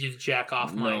need you to jack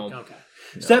off, Mike. No. Okay.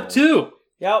 No. Step 2.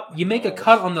 Yep. You make a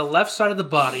cut on the left side of the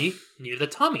body near the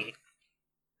tummy.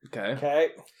 Okay. Okay.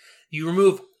 You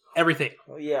remove everything.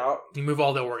 Well, yeah. You remove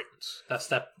all the organs. That's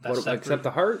step What, except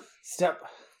the heart? Step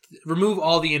remove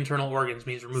all the internal organs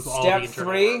means remove all the Step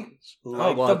internal 3. organs.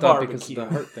 Like well, the I thought because of barbecue. the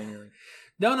heart thing. You're like,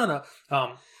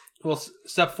 No. Well,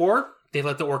 step 4, they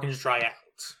let the organs dry out.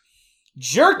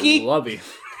 Jerky. Love it.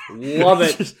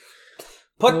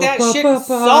 Put that shit in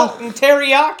salt and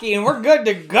teriyaki, and we're good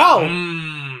to go.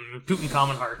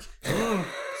 Tutankhamun heart.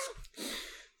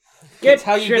 That's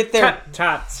how you get their.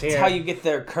 tots here. That's how you get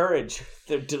their courage.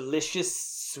 Their delicious,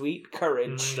 sweet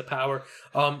courage. The power.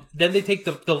 Then they take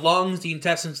the lungs, the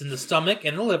intestines, and the stomach,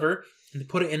 and the liver, and they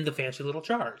put it in the fancy little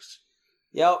jars.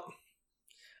 Yep.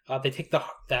 They take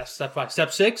that step 5.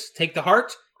 Step 6, take the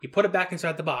heart, you put it back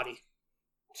inside the body.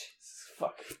 Jesus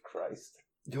fucking Christ.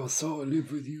 Your soul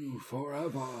live with you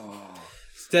forever.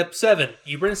 Step 7,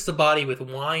 you rinse the body with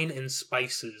wine and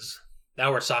spices.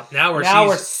 Now we're saute. Now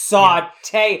we're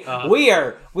saute. We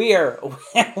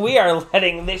are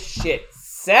letting this shit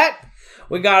set.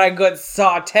 We got a good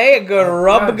saute, a good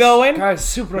rub going. Guys,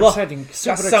 super Look, exciting. Got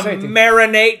Super some exciting.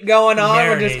 marinate going on.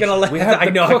 We're just gonna let. We have I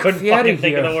the know I cook couldn't fieri fucking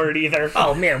think of here. the word either.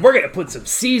 Oh man, we're gonna put some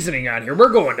seasoning on here.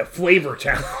 We're going to Flavor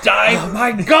Town. Oh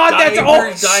my god, that's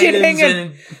all shit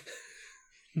hanging.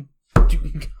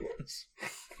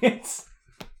 It's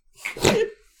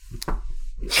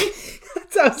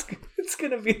it's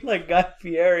gonna be like Guy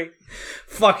Fieri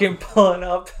fucking pulling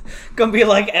up. Gonna be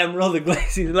like Emerald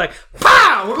Iglesias, like,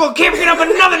 pow! We're gonna keep it up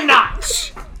another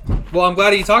notch. Well, I'm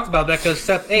glad you talked about that because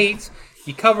step 8,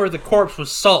 you cover the corpse with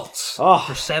salt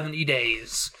for 70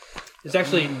 days. It's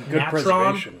actually natron,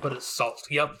 preservation. but it's salt.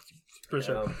 Yep.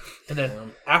 And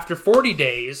then after 40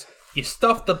 days, you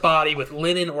stuff the body with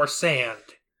linen or sand.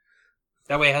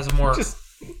 That way it has a more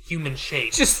human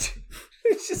shape. It's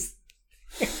just.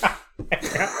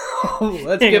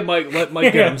 Let's get Mike. Let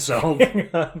Mike get himself.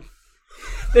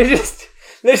 They're just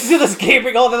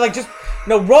escaping all. They're like, just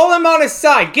no, roll him on his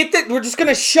side. We're just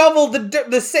gonna shovel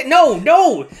the sand.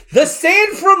 No, the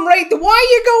sand from right. Why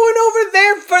are you going over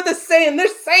there for the sand?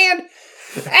 There's sand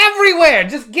everywhere.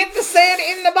 Just get the sand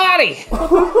in the body.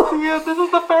 Yeah, this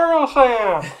is the Pharaoh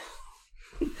sand.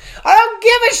 I don't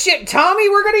give a shit, Tommy.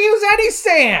 We're gonna use any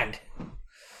sand.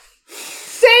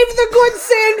 Save the good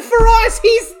sand for us.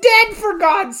 He's dead, for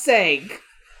God's sake.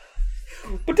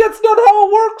 But that's not how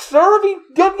it works, sir. If he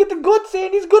doesn't get the good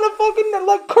sand, he's gonna fucking,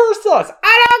 like, curse us.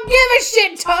 I don't give a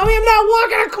shit, Tommy. I'm not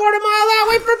walking a quarter mile that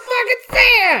way for fucking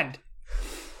sand.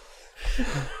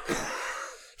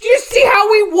 Do you see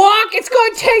how we walk? It's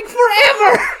gonna take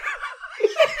forever.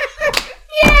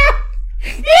 Yeah.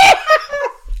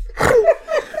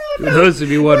 For those of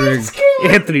you wondering,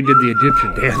 Anthony did the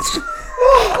Egyptian dance.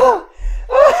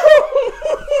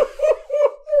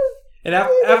 And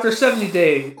after 70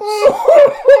 days,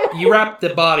 you wrap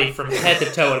the body from head to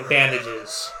toe in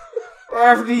bandages.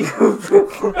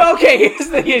 Okay, here's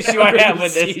the issue I have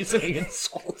with this. Seasoning and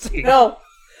salty. No.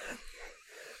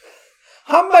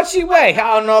 How much he weigh?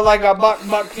 I don't know, like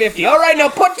 $1.50. All right, now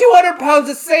put 200 pounds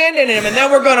of sand in him, and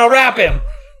then we're gonna wrap him.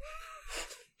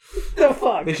 The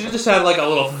fuck? They should have just had like a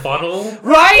little funnel,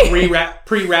 Right?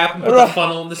 pre-wrap, and put the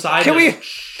funnel on the side.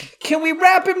 Can we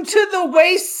wrap him to the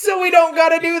waist so we don't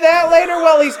gotta do that later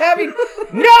while he's having?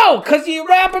 No, because you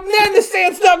wrap him, then the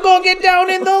sand's not gonna get down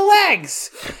in the legs.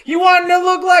 You want him to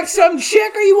look like some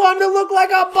chick, or you want him to look like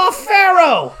a buff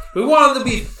pharaoh? We want him to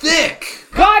be thick.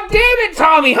 God damn it,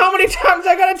 Tommy! How many times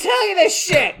I gotta tell you this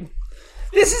shit?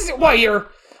 This is what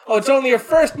it's only your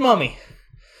first mummy.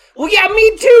 Well, yeah,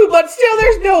 me too, but still,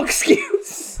 there's no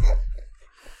excuse.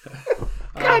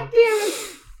 God damn it!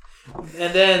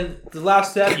 And then the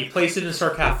last step, you place it in a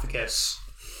sarcophagus.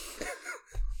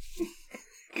 You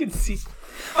can see.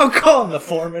 I'm calling the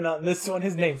foreman on this one.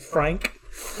 His name's Frank.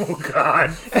 Oh,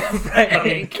 God.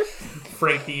 Frank.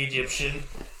 Frank the Egyptian.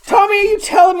 Tommy, are you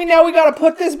telling me now we gotta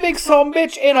put this big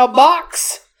bitch in a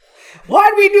box?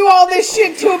 Why'd we do all this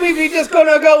shit to him if he's just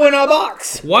gonna go in a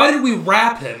box? Why did we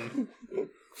wrap him,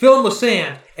 fill him with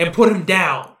sand, and put him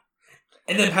down,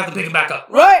 and then have to pick him back up?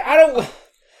 Right?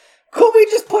 Could we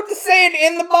just put the sand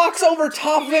in the box over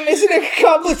top of him? Isn't it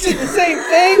accomplishing the same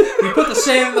thing? We put the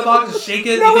sand in the box and shake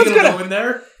it, No you think one's it'll gonna- go in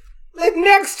there? Like,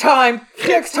 next time,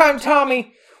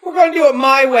 Tommy, we're gonna do it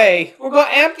my way. We're gonna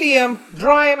empty him,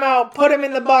 dry him out, put him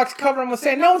in the box, cover him with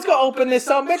sand. No one's gonna open this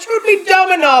bitch. Who'd be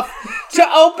dumb enough to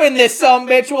open this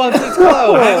bitch once it's I have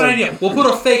an closed? idea. We'll put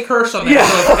a fake curse on there,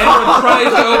 so if anyone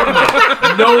tries to open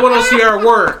it, no one will see our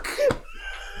work.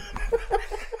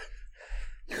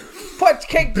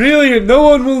 Brilliant, no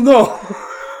one will know.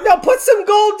 No, put some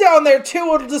gold down there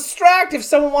too. It'll distract if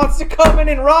someone wants to come in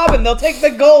and rob him. They'll take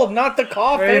the gold, not the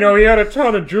coffin. He had a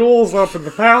ton of jewels up in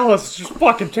the palace. Just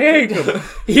fucking take them.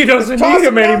 He doesn't Toss need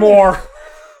them them down anymore.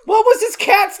 What was his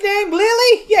cat's name?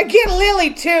 Lily? Yeah, get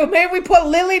Lily too. Maybe we put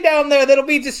Lily down there that'll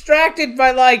be distracted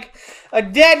by like a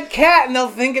dead cat and they'll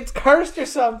think it's cursed or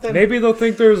something. Maybe they'll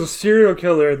think there's a serial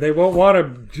killer and they won't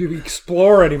want to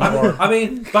explore anymore. I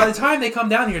mean, by the time they come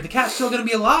down here, the cat's still going to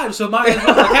be alive, so might as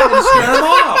well the cat will scare them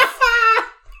off.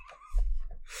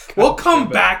 We'll come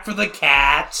back for the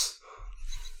cat.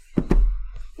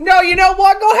 No, you know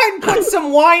what? Go ahead and put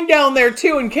some wine down there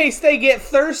too in case they get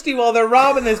thirsty while they're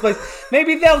robbing this place.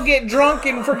 Maybe they'll get drunk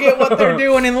and forget what they're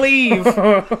doing and leave.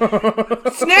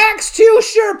 Snacks too,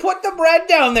 sure. Put the bread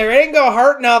down there. It ain't gonna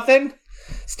hurt nothing.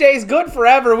 Stays good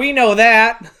forever. We know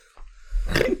that.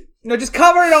 No, just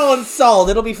cover it all in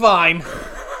salt. It'll be fine.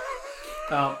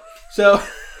 So,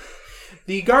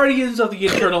 the guardians of the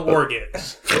internal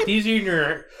organs. These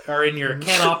are in your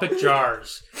canopic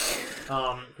jars.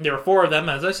 There were 4 of them,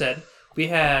 as I said. We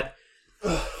had,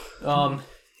 and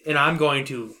I'm going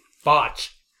to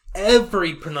botch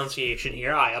every pronunciation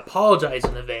here. I apologize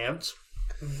in advance.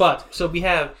 But, so we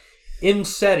have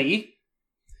Imseti,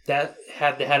 that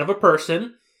had the head of a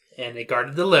person, and it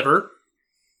guarded the liver.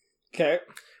 Okay.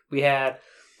 We had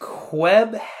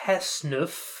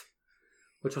Quebhesnuf,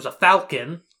 which was a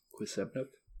falcon.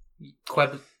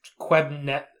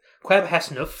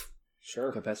 Quebhesnuf.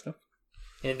 Sure.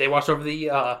 And they watched over the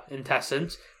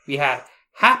intestines. We had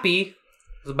Happy,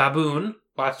 the baboon,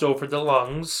 watched over the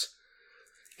lungs.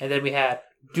 And then we had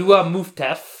Dua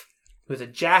Muftef, who was a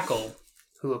jackal,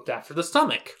 who looked after the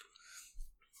stomach.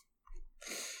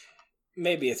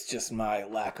 Maybe it's just my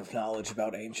lack of knowledge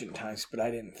about ancient times, but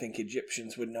I didn't think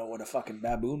Egyptians would know what a fucking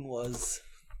baboon was.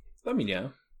 I mean, yeah.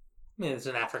 I mean, it's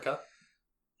in Africa.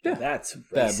 Yeah. That's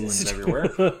Baboons racist. everywhere.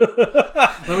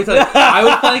 Let me tell you, I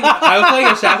was playing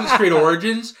Assassin's Creed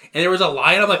Origins, and there was a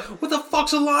lion. I'm like, what the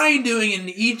fuck's a lion doing in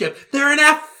Egypt? They're in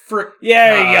Africa.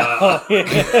 Yeah, there you go.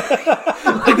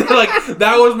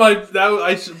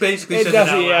 I basically said that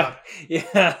out loud.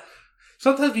 Yeah.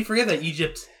 Sometimes we forget that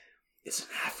Egypt is in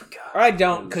Africa. I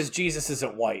don't, because Jesus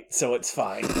isn't white, so it's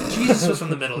fine. Jesus was from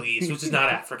the Middle East, which is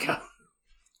not Africa.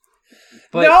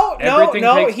 But everything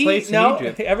takes place in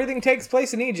Egypt. Everything takes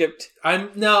place in Egypt. I'm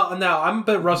a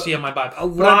bit rusty on my Bible. A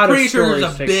But lot I'm of pretty sure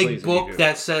there's stories a take big place in book Egypt.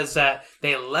 that says that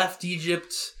they left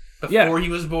Egypt before he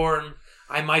was born.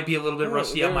 I might be a little bit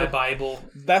rusty on my Bible.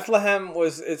 Bethlehem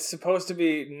it's supposed to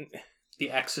be The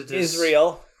Exodus.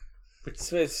 Israel.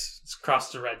 It's It's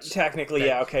across the red. technically,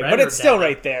 Red- okay. red But or it's still dead?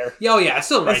 right there. Yeah, oh yeah, it's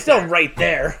still right It's still there. right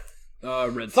there.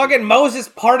 Red Sea. Fucking Moses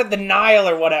parted the Nile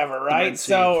or whatever, right? Red Sea.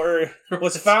 So, or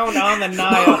was found on the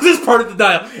Nile. This part of the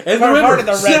Nile. And Part the river of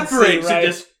the Red Sea, separates right?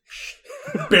 and just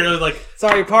barely like...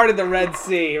 Sorry, parted the Red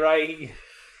Sea, right? He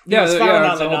was found on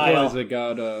that's the the whole point. Nile. Is it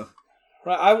got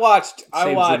Right, I watched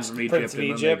saves them from Prince of and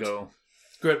then they Egypt. go.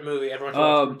 Great movie. Everyone should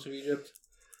watch Prince of Egypt.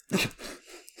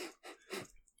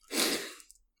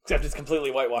 Except it's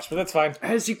completely whitewashed, but that's fine.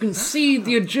 As you can see,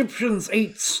 the Egyptians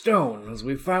ate stone, as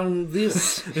we found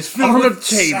this It's filled on a with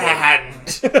table.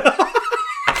 sand.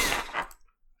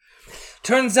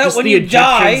 Turns out Just when the you Egyptians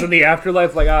die, in the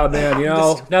afterlife, like, oh man,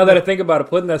 now that I think about it,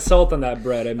 putting that salt on that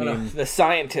bread, I mean, the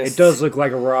scientists. it does look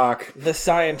like a rock. The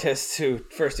scientists who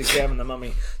first examined the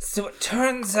mummy. So it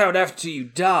turns out after you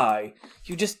die,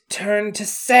 you just turn to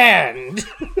sand.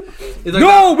 It's like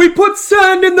No, we put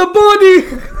sand in the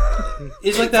body!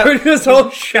 It's like They're that. just all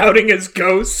shouting as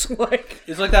ghosts, like...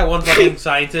 It's like that one fucking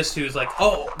scientist who's like,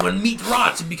 "Oh, when meat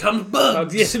rots, it becomes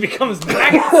bugs." Yes, it becomes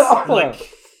maggots.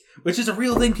 Like, which is a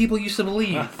real thing people used to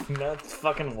believe. That's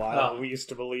fucking wild. Oh. We used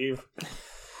to believe.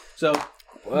 So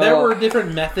there were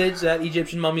different methods that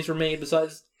Egyptian mummies were made.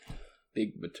 Besides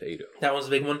Big potato. that one's a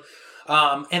big one,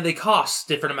 and they cost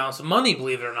different amounts of money.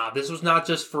 Believe it or not, this was not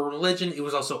just for religion; it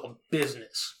was also a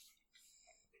business.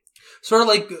 Sort of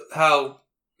like how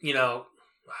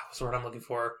what's the word I'm looking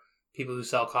for? People who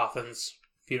sell coffins,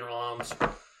 funeral homes,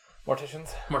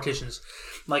 morticians,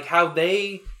 like how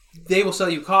they will sell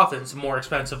you coffins, more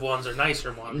expensive ones or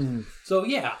nicer ones. So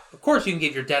yeah, of course you can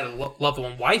give your dead loved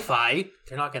one Wi-Fi.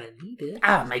 They're not going to need it.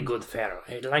 Ah, my good Pharaoh,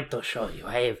 I'd like to show you.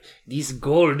 I have this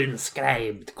gold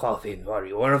inscribed coffin for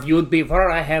you. Or if you'd prefer,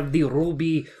 I have the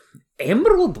ruby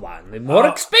emerald one. More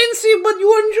expensive, but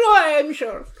you enjoy, I'm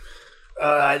sure.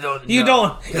 I don't. You know.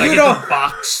 don't. Can I You get don't. the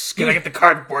box? Can I get the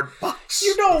cardboard box?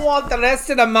 You don't want the rest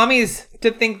of the mummies to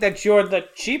think that you're the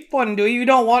cheap one, do you? You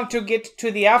don't want to get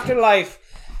to the afterlife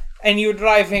and you're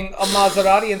driving a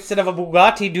Maserati instead of a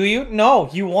Bugatti, do you? No,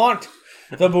 you want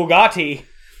the Bugatti.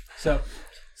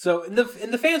 So in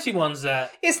the fancy ones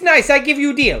that It's nice. I give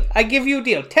you a deal.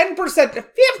 10%, 15%.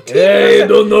 Hey,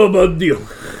 don't know about deal.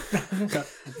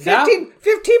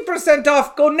 15%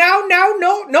 off. Go now,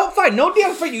 no, fine. No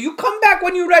deal for you. You come back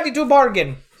when you're ready to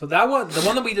bargain. so that one, the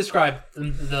one that we described,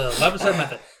 the 11%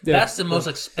 method, that's the most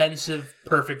expensive,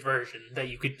 perfect version that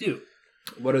you could do.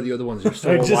 What are the other ones? You're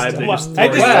still alive. They just I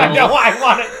throw just you out. know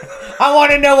I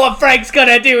want to know what Frank's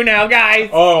gonna do now, guys.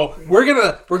 Oh, we're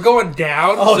going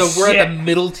down. Oh, so we're shit. at the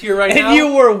middle tier right now. And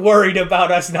you were worried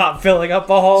about us not filling up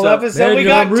a whole So, episode. man, We you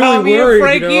know, got I'm really Tommy worried, and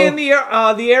Frankie you know.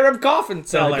 and the Arab coffin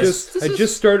seller. I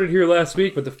just started here last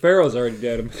week, but the Pharaoh's already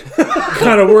dead. I'm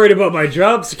kind of worried about my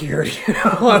job security.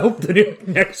 I hope the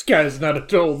next guy's not a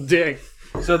total dick.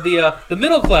 So the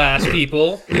middle class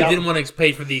people who didn't want to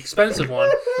pay for the expensive one,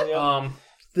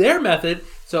 their method.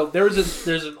 So there's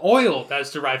an oil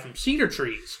that's derived from cedar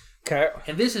trees, Okay.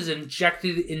 and this is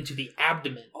injected into the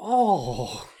abdomen,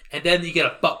 Oh. and then you get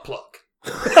a butt plug.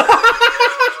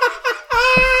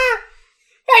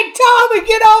 Hey, Tommy,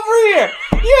 get over here.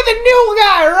 You're the new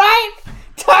guy, right?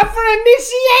 Time for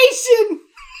initiation.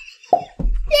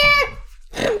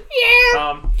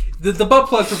 Yeah. The butt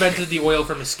plug prevented the oil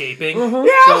from escaping,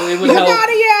 Yeah. so it would Get help. out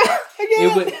of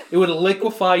here. It would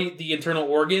liquefy the internal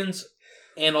organs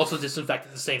and also disinfect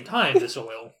at the same time. This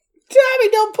oil. Tommy,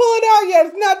 don't pull it out yet.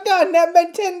 It's not done. That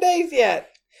been 10 days yet.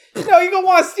 No, you're going to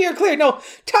want to steer clear. No,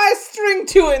 tie a string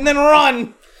to it and then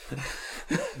run.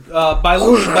 By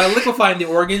liquefying the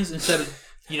organs instead of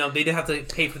they didn't have to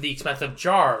pay for the expensive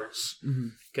jars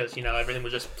because everything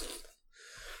was just.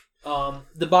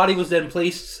 The body was then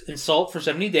placed in salt for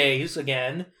 70 days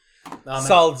again.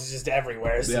 Salt's just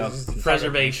everywhere. So Yeah. it's just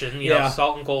Preservation, Yeah.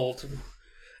 salt and gold.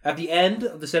 At the end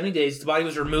of the 70 days, the body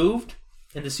was removed,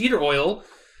 and the cedar oil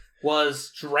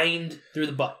was drained through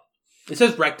the butt. It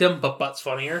says rectum, but butt's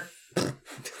funnier.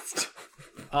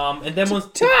 And then once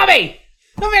Tommy!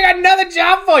 I got another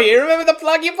job for you. Remember the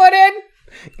plug you put in?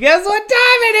 Guess what time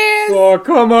it is? Oh,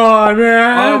 come on,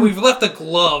 man. we've left the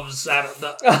gloves out of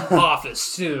the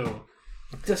office too.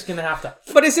 Just gonna have to.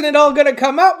 But isn't it all gonna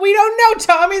come out? We don't know,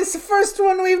 Tommy. It's the first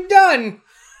one we've done.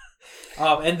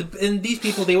 And these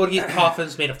people, they would get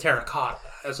coffins made of terracotta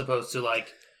as opposed to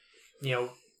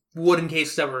wooden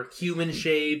cases that were human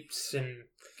shaped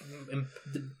and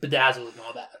bedazzled and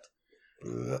all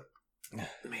that.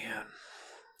 Man.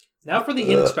 Now for the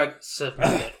inexpensive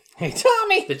method. Hey,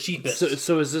 Tommy! the cheapest.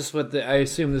 So is this what I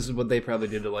assume this is what they probably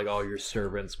did to like all your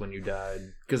servants when you died?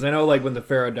 Because I know like when the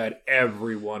pharaoh died,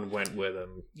 everyone went with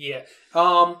him. Yeah.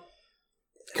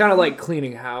 Kind of like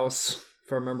cleaning house,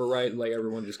 if I remember right. Like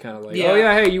everyone just kind of like, Yeah. oh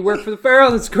yeah, hey, you work for the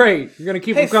pharaoh. That's great. You're gonna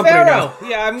keep Hey, him company Pharaoh! now.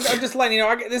 Yeah, I'm just letting you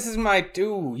know. This is my...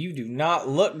 Ooh, you do not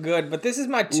look good, but this is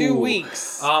my 2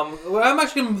 weeks. Well, I'm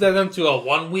actually going to move them to a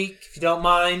 1 week, if you don't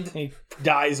mind. He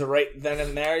dies right then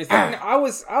and there. He's like, I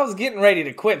was getting ready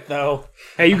to quit, though.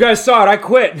 Hey, you guys saw it. I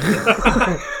quit.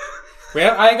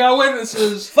 Well, I got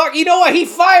witnesses. Fuck, you know what? He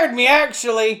fired me,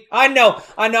 actually. I know.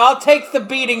 I'll take the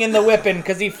beating and the whipping,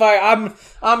 because he fired...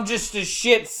 I'm just a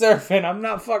shit servant. I'm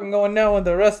not fucking going down with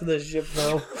the rest of the ship,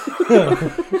 though.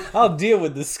 I'll deal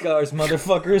with the scars,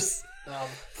 motherfuckers.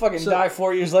 Die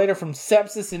 4 years later from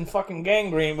sepsis and fucking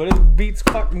gangrene, but it beats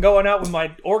fucking going out with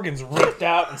my organs ripped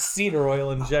out and cedar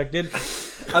oil injected.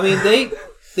 I mean,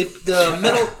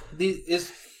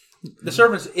 the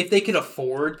servants, if they could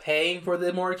afford paying for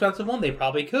the more expensive one, they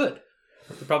probably could.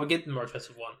 They'd probably get the more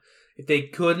expensive one. If they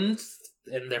couldn't,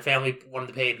 and their family wanted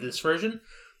to pay this version,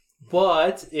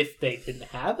 but if they didn't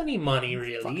have any money,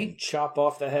 really... Fucking chop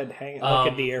off the head, hang it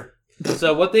like a deer.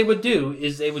 So what they would do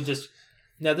is they would just...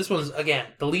 Now, this one's, again,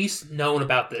 the least known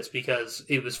about this because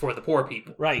it was for the poor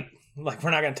people. Right. Like, we're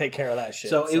not going to take care of that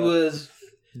shit. So it was...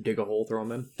 Dig a hole, throw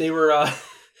them in. They were...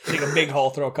 Dig a big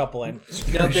hole, throw a couple in.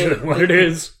 What it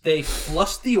is. They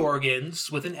flushed the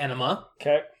organs with an enema.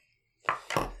 Okay.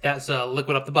 That's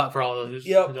liquid up the butt for all of those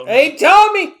who Yep. don't know. Hey,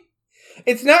 Tommy!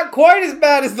 It's not quite as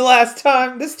bad as the last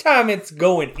time. This time it's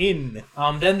going in.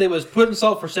 Then they was put in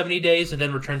salt for 70 days and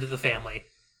then returned to the family.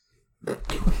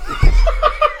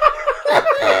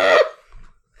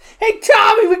 Hey,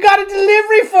 Tommy, we got a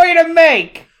delivery for you to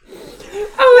make.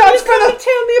 Oh, that's gonna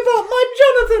tell me about my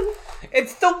Jonathan.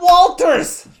 It's the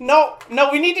Walters. No,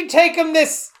 we need to take him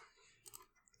this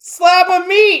slab of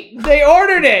meat. They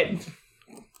ordered it.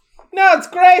 No, it's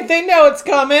great. They know it's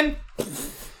coming.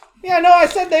 Yeah, no, I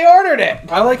said they ordered it.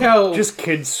 I like how Just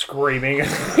kids screaming at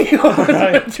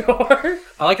the door.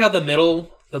 I like how the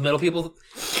middle people,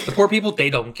 the poor people, they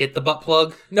don't get the butt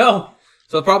plug. No,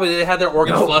 So probably they had their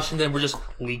organs flushed and then were just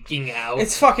leaking out.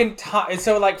 it's fucking...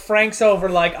 So, like, Frank's over,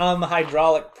 like, on the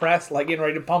hydraulic press, like, getting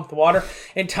ready to pump the water,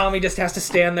 and Tommy just has to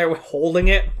stand there holding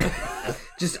it.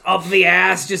 Just up the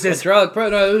ass, just as... Hydraulic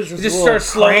press. No, it was just Just a little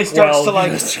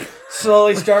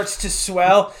slowly starts to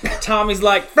swell. Tommy's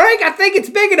like, Frank, I think it's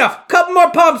big enough. Couple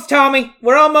more pumps, Tommy.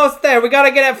 We're almost there. We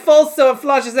gotta get it full so it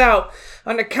flushes out.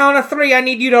 On the count of 3, I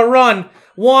need you to run.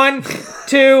 1,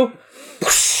 2.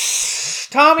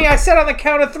 Tommy, I said on the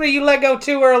count of 3, you let go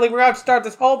too early. We're gonna have to start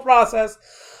this whole process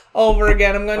over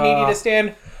again. I'm gonna need you to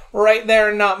stand right there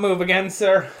and not move again,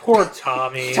 sir. Poor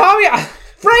Tommy. Tommy,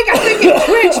 Frank, I think it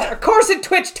twitched. Of course it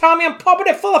twitched, Tommy. I'm pumping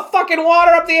it full of fucking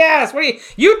water up the ass. What are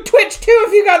you'd twitch too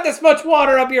if you got this much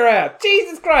water up your ass.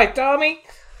 Jesus Christ, Tommy.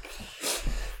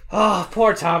 Oh,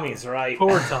 poor Tommy's right.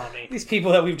 Poor Tommy. These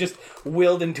people that we've just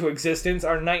willed into existence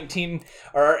are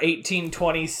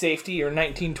 1820s safety or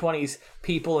 1920s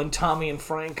people, and Tommy and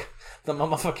Frank, the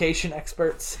mummification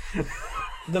experts,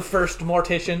 the first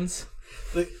morticians.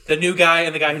 The new guy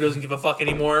and the guy who doesn't give a fuck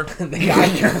anymore.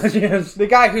 The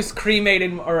guy who's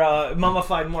cremated or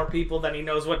mummified more people than he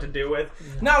knows what to do with.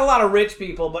 Not a lot of rich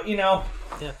people, but you know.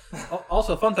 Yeah.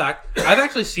 Also, fun fact: I've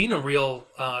actually seen a real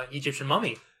Egyptian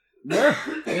mummy. Where?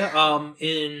 Yeah.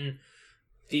 In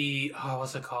the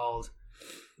what's it called?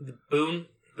 The Boone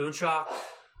Shock.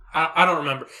 I don't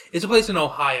remember. It's a place in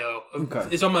Ohio. Okay.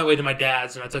 It's on my way to my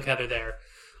dad's, and I took Heather there.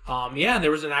 Yeah, and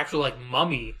there was an actual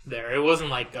mummy there. It wasn't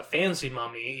like a fancy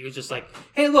mummy. It was just like,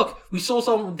 hey, look, we stole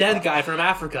some dead guy from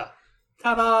Africa.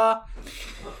 Ta-da!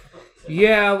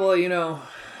 Yeah, well, you know.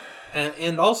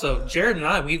 And also, Jared and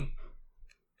I,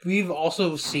 we've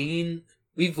also seen,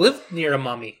 we've lived near a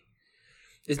mummy.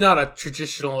 It's not a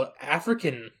traditional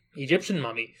African Egyptian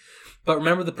mummy, but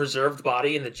remember the preserved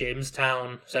body in the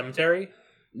Jamestown Cemetery?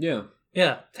 Yeah.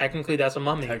 Yeah, technically that's a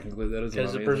mummy. Technically, that is a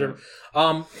Because mummy, it preserved.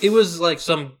 It was like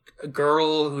some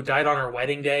girl who died on her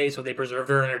wedding day, so they preserved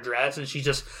her in her dress, and she's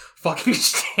just fucking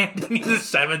standing in the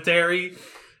cemetery.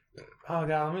 Oh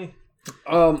god, me.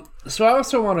 So I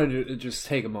also wanted to just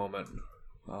take a moment.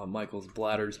 Michael's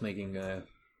bladder's making a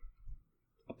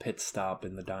pit stop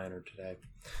in the diner today.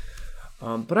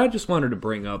 But I just wanted to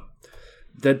bring up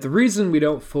that the reason we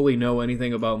don't fully know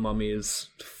anything about mummies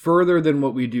further than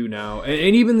what we do now,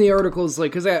 and even the articles,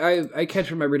 like, because I catch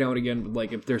them every now and again,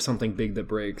 like, if there's something big that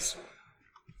breaks,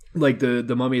 like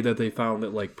the mummy that they found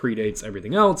that, like, predates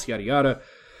everything else, yada yada.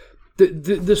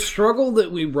 The struggle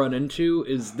that we run into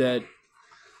is that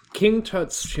King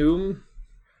Tut's tomb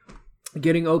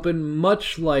getting open,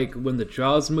 much like when the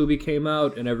Jaws movie came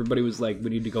out and everybody was like, we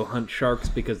need to go hunt sharks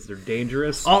because they're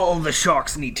dangerous. All the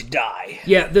sharks need to die.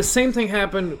 Yeah, the same thing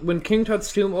happened when King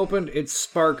Tut's tomb opened. It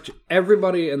sparked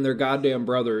everybody and their goddamn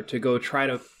brother to go try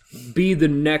to be the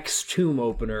next tomb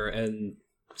opener, and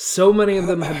so many of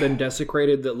them have been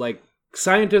desecrated that, like,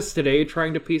 scientists today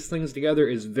trying to piece things together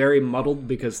is very muddled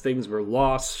because things were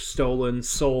lost, stolen,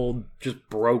 sold, just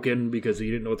broken because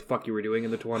you didn't know what the fuck you were doing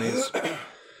in the 20s.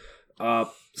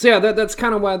 So yeah, that's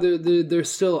kind of why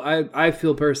there's still, I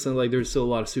feel personally like there's still a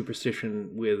lot of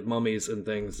superstition with mummies and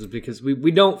things, is because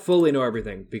we don't fully know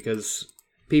everything, because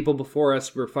people before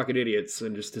us were fucking idiots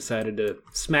and just decided to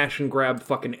smash and grab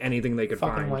fucking anything they could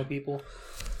Fucking find. white people.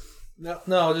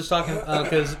 No, just talking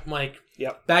because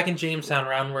back in Jamestown,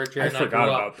 around where Jared and I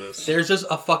grew up, there's just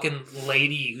a fucking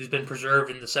lady who's been preserved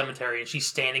in the cemetery, and she's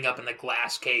standing up in the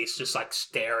glass case, just like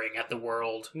staring at the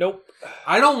world. Nope.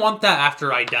 I don't want that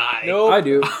after I die. Nope. I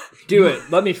do. Do it.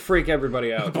 Let me freak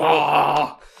everybody out.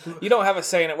 You don't have a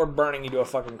say in it. We're burning you to a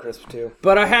fucking crisp, too.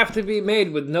 But I have to be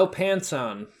made with no pants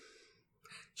on.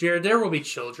 Jared, there will be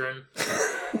children.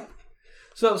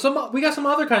 So we got some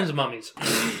other kinds of mummies.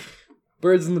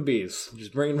 Birds and the bees.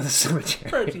 Just bring them to the cemetery.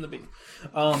 Birds and the bees.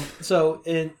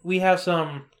 We have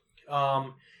some,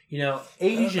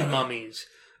 Asian mummies.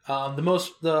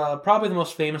 Probably the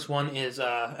most famous one is,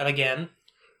 and again,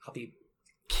 I'll be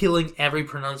killing every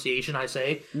pronunciation I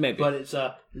say. Maybe. But it's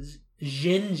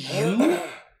Jinju,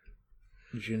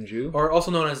 Jinju? or also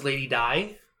known as Lady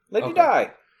Di. Lady Di.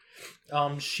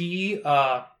 She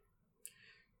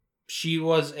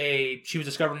was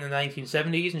discovered in the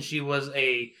 1970s, and she was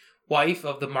a wife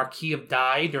of the Marquis of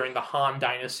Dai during the Han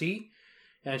Dynasty,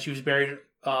 and she was buried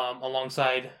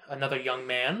alongside another young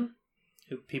man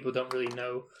who people don't really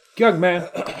know. Young man.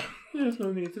 There's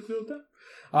no need to feel that.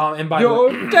 And by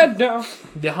You're dead now.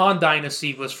 the Han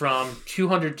Dynasty was from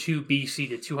 202 BC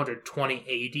to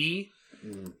 220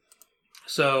 AD.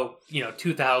 So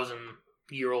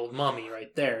 2,000-year-old mummy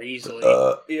right there, easily.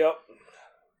 Yep.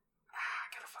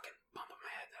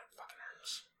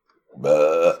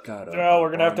 God, Oh,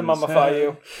 we're gonna have to mummify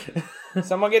you.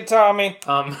 Someone get Tommy.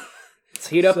 Let's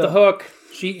heat up the hook.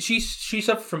 She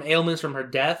suffered from ailments from her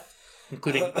death,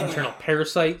 including internal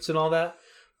parasites and all that.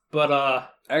 But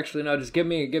Actually, no. Just give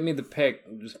me the pick.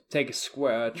 Just take a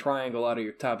square triangle out of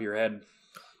your top of your head.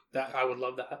 that I would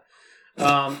love that.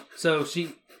 So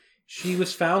she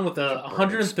was found with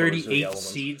 138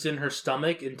 seeds in her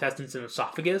stomach, intestines, and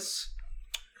esophagus.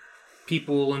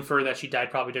 People infer that she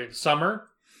died probably during the summer.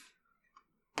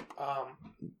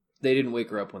 They didn't wake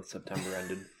her up when September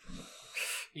ended.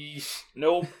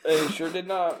 Nope, they sure did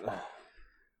not.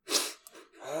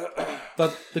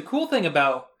 But the cool thing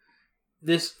about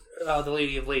this,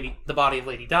 the body of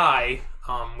Lady Di,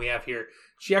 we have here,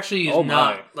 she actually is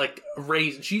not like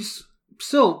raised. She's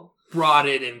still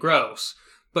rotted and gross,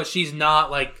 but she's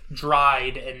not like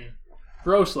dried and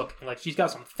gross looking. Like she's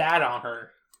got some fat on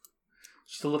her.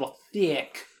 She's a little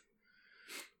thick.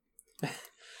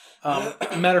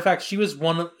 Matter of fact, she was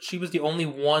the only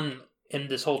one in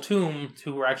this whole tomb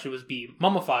who was be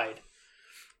mummified,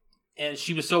 and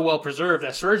she was so well preserved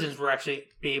that surgeons were actually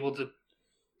be able to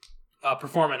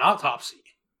perform an autopsy,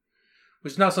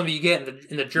 which is not something you get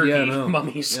in the jerky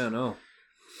mummies. Yeah, no.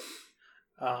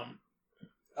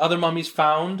 Other mummies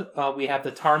found, we have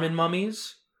the Tarman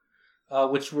mummies,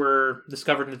 which were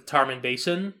discovered in the Tarman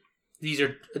Basin. These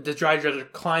are the dry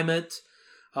desert climate.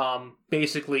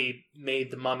 Basically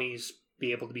made the mummies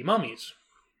be able to be mummies.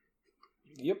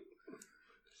 Yep.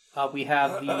 We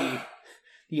have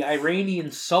the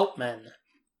Iranian saltmen,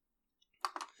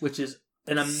 which is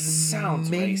an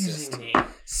amazing name.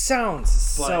 Sounds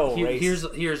so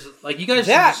racist. Here's like you guys should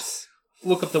That's just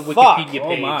look up the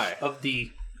Wikipedia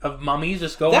page of mummies.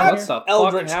 Just go on that's here.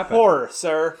 eldritch horror,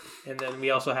 sir. And then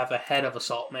we also have a head of a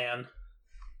salt man.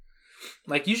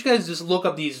 Like, you guys just look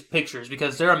up these pictures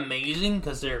because they're amazing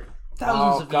because they're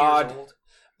thousands of years old.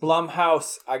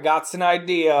 Blumhouse, I got an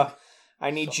idea.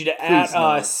 I need you to add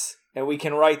us, and we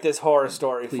can write this horror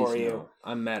story for you. No.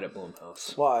 I'm mad at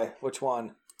Blumhouse. Why? Which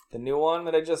one? The new one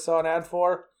that I just saw an ad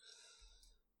for?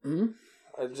 Hmm?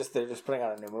 They're just putting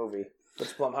out a new movie.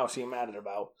 Which Blumhouse are you mad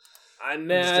about? I'm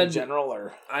mad. Just in general,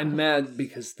 or? I'm mad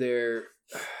because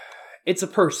it's a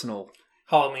personal.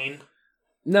 Halloween.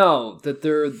 No, that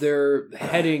they're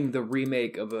heading the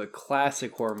remake of a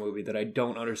classic horror movie that I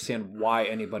don't understand why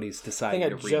anybody's deciding to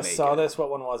remake. I think I just saw this.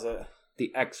 What one was it?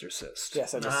 The Exorcist.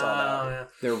 Yes, I just saw that. Yeah.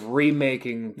 They're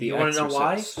remaking The Exorcist. You want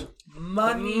to know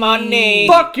why? Money!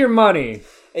 Fuck your money!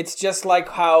 It's just like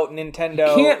how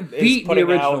Nintendo Can't is beat the putting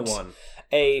original out one.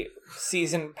 a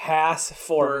season pass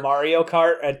for For Mario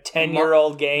Kart, a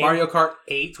 10-year-old game. Mario Kart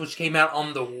 8, which came out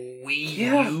on the Wii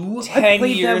U. 10 I played that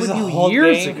years with you old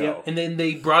years game. ago. And then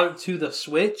they brought it to the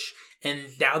Switch, and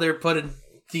now they're putting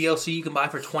DLC you can buy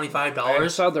for I $25.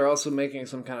 saw they're also making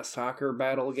some kind of soccer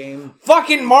battle game.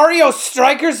 Fucking Mario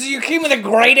Strikers! You came with the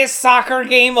greatest soccer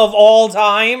game of all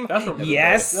time. That's from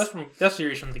Yes. That's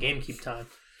series from the GameCube time.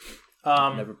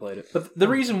 Never played it. But the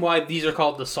reason why these are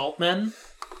called the Salt Men,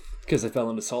 Because they fell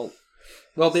into salt.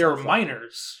 well, they were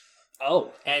miners,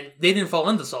 Oh. and they didn't fall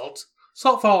into salt.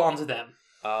 Salt fell onto them.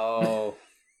 Oh.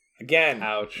 Again,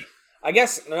 Ouch. I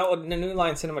guess no, the New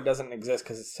Line Cinema doesn't exist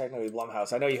because it's technically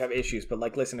Blumhouse. I know you have issues, but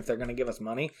like, listen, if they're going to give us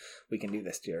money, we can do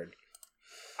this, Jared.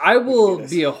 I will do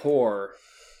this. be a whore.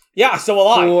 Yeah, so will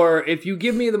I. Or if you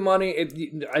give me the money,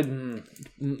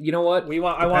 you know what?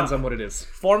 Depends on what it is.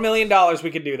 $4 million.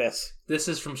 We could do this. This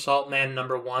is from Salt Man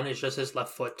 #1. It's just his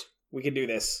left foot. We could do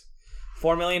this.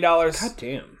 $4 million. God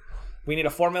damn. We need a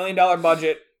 $4 million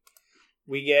budget.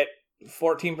 We get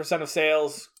 14% of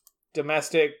sales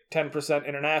domestic, 10% I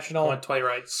international, want toy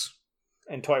rights.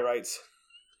 and toy rights.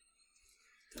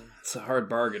 It's a hard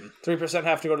bargain. 3%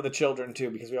 have to go to the children too,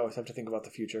 because we always have to think about the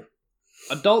future.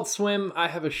 Adult Swim, I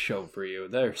have a show for you.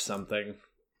 There's something.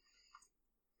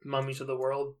 Mummies of the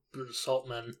World, the Salt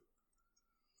Men.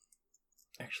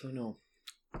 Actually, no.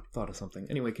 Thought of something.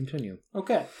 Anyway, continue.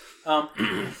 Okay.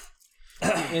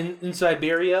 In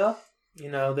Siberia,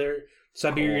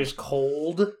 Siberia's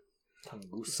cold.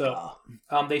 So,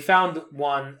 they found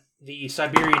one. The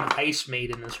Siberian Ice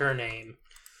Maiden is her name,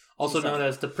 also known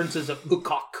as the Princess of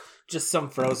Ukok, Just some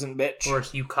frozen bitch. or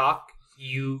it's Ukok,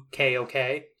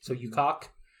 Ukok. So Ukok.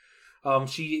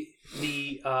 She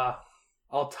the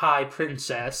Altai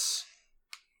princess.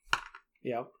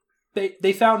 Yep.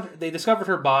 They discovered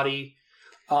her body,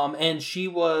 and she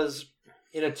was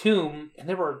in a tomb, and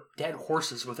there were dead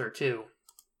horses with her too.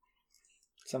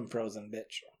 Some frozen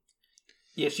bitch.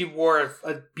 Yeah, she wore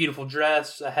a beautiful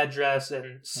dress, a headdress,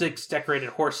 and 6 decorated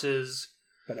horses.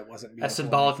 But it wasn't A beautiful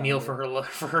symbolic when we meal found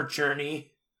for her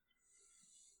journey.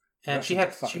 And Russians she are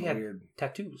had fucking weird.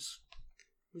 tattoos,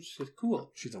 which is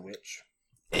cool. She's a witch.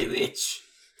 A witch.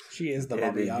 She is the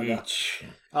Baba Yaga.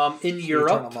 In The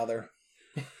Europe, Eternal Mother.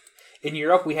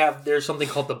 there's something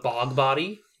called the bog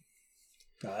body,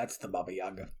 No, that's the Baba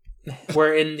Yaga.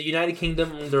 where in the United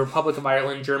Kingdom, the Republic of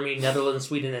Ireland, Germany, Netherlands,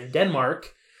 Sweden, and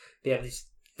Denmark, they have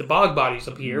the bog bodies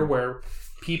appear, where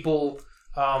people,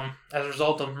 as a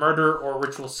result of murder or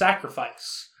ritual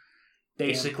sacrifice,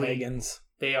 basically Damn pagans.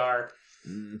 they are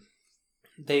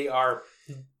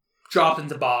dropped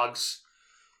into bogs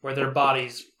where their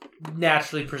bodies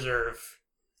naturally preserve.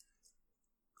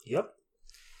 Yep.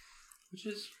 Which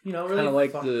is, really Kind of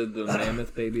like fun. the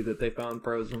mammoth baby that they found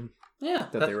frozen. Yeah.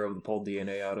 That they were able to pull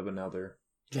DNA out of another.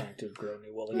 Trying to grow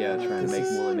new woolly. Yeah, trying to make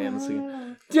woolly mammoths.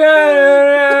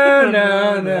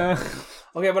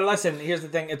 Okay, but listen, here's the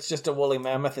thing. It's just a woolly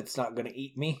mammoth. It's not going to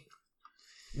eat me.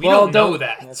 We don't know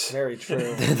that. That's very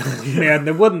true. Man,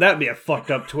 then wouldn't that be a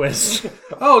fucked up twist?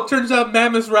 Oh, it turns out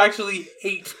mammoths were actually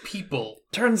 8 people.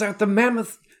 Turns out the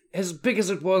mammoth, as big as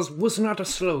it was not a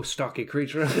slow, stocky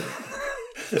creature.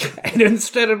 And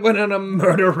instead it went on a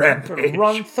murder rampage.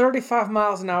 Run 35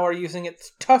 miles an hour using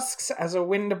its tusks as a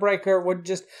windbreaker would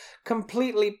just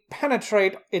completely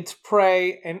penetrate its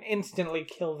prey and instantly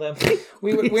kill them.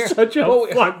 Such a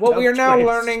What we are now twist.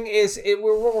 learning is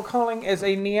what we're calling is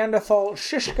a Neanderthal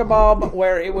shish kebab,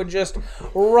 where it would just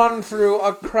run through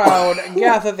a crowd,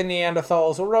 gather the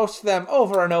Neanderthals, roast them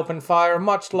over an open fire,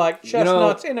 much like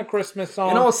chestnuts in a Christmas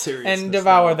song, in all seriousness, and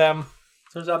devour them.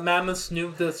 Turns out mammoths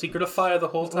knew the secret of fire the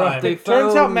whole time. They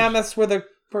Turns out found- mammoths were the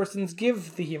persons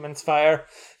give the humans fire.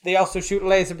 They also shoot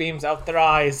laser beams out their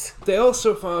eyes. They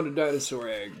also found a dinosaur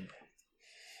egg.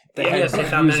 Yes, they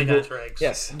found many usable- dinosaur eggs.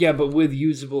 Yes. Yeah, but with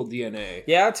usable DNA.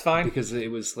 Yeah, it's fine. Because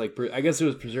it was like, I guess it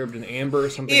was preserved in amber or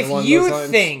something If along you those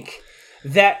lines. think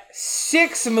that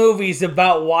 6 movies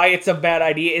about why it's a bad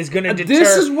idea is going to deter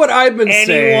This is what I've been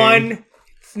saying. anyone,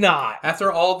 it's not.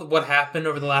 After all what happened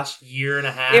over the last year and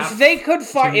a half, If they could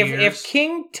find, 2 if years.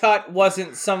 King Tut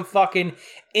wasn't some fucking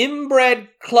inbred,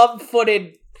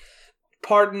 club-footed,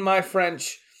 pardon my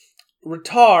French,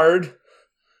 retard,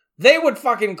 they would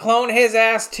fucking clone his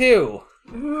ass too.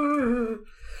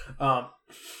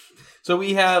 So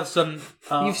we have some.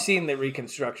 You've seen the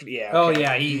reconstruction, yeah? Oh okay.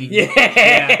 yeah,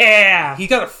 Yeah, he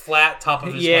got a flat top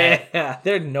of his head. yeah.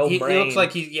 There's no He brain. looks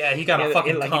like he got a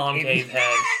fucking concave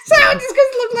head, So just because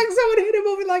it looked like someone hit him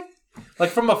over like. like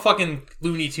from a fucking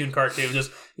Looney Tune cartoon,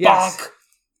 just Yes. bonk.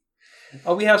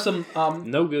 Oh, we have some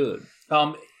No good.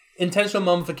 intentional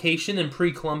mummification in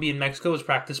pre-Columbian Mexico was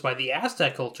practiced by the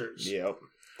Aztec cultures. Yep.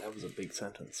 That was a big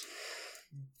sentence.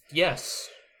 Yes.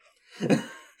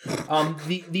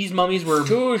 These mummies were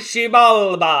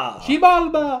Tushibalba.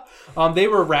 Shibalba. They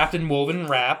were wrapped in woven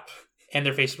wrap, and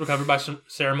their faces were covered by some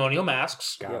ceremonial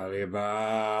masks.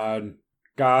 Caliban.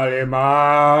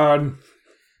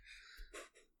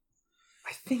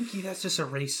 I think that's just a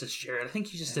racist, Jared. I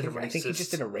think you just did a racist. I think you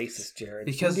just did a racist, Jared.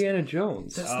 Because Indiana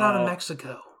Jones. that's not a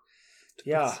Mexico.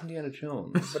 Yeah, It's Indiana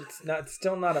Jones. but it's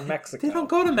still not a Mexico. They don't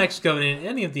go to Mexico in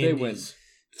any of the They Indies. went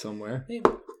somewhere.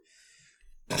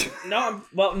 No,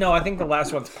 I think the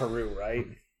last one's Peru, right?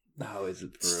 How is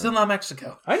it? Still not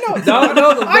Mexico. I know.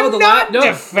 I'm not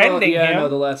defending yeah, him. no,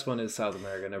 the last one is South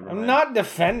America. Never mind. I'm not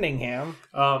defending him.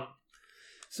 So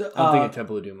I'm thinking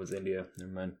Temple of Doom was India.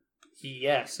 Never mind.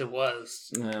 yes, it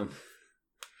was. Yeah.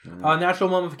 Natural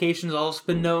mummification has also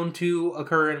been known to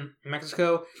occur in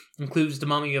Mexico. Includes the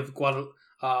mummy of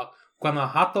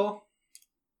Guanajuato.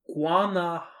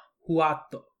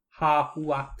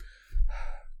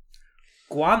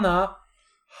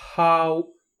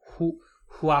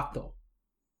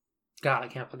 God, I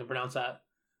can't fucking pronounce that.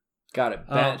 Got it.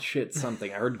 Batshit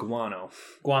something. I heard guano.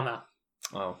 Guana.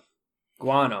 Oh.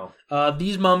 Guano.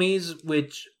 These mummies,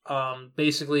 which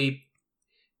basically,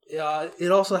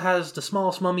 it also has the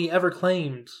smallest mummy ever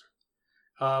claimed,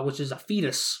 which is a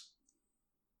fetus.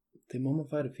 They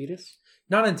mummified a fetus?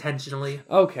 Not intentionally.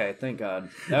 Okay, thank God.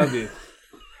 That would be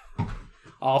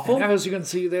Awful. And as you can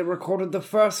see, they recorded the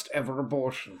first ever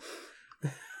abortion.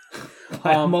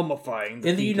 By mummifying In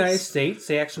the fetus. United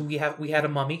States, we had a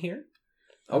mummy here.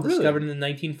 Oh, really? Discovered in the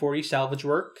 1940 salvage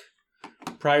work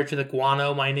prior to the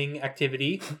guano mining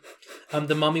activity.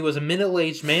 The mummy was a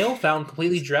middle-aged male found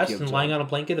completely dressed and lying on a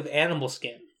blanket of animal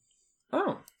skin.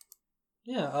 Oh.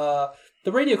 Yeah,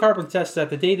 the radiocarbon tests that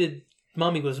the dated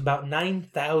mummy was about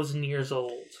 9,000 years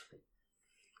old.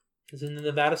 It's in the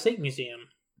Nevada State Museum.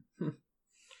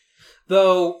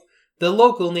 Though the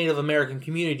local Native American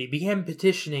community began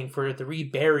petitioning for the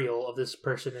reburial of this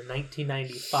person in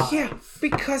 1995. Yeah,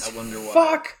 because I wonder why.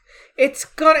 fuck, it's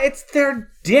their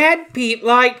dead people.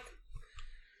 Like,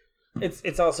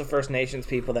 it's also First Nations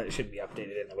people that should be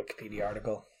updated in the Wikipedia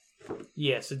article.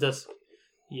 Yes, it does.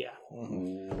 Yeah.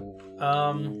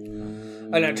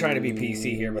 I'm not trying to be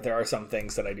PC here, but there are some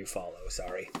things that I do follow.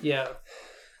 Sorry. Yeah.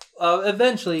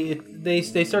 Eventually, they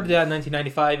started that in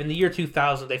 1995. In the year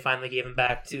 2000, they finally gave him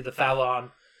back to the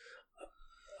Falun.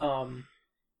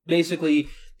 Basically,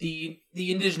 the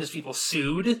indigenous people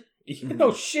sued,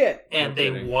 Oh shit! and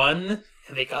they won,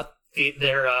 and they got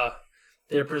their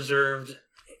preserved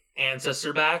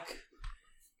ancestor back.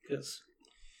 Because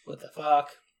what the fuck?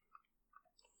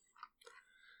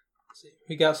 Let's see.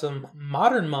 We got some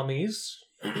modern mummies,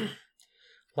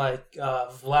 like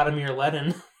Vladimir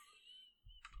Lenin.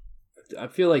 I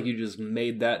feel like you just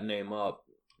made that name up.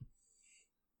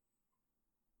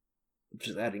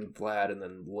 Just adding Vlad and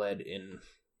then lead in.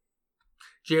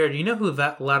 Jared, you know who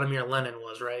Vladimir Lenin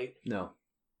was, right? No.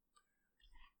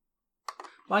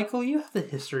 Michael, you have the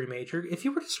history major. If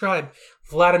you were to describe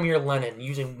Vladimir Lenin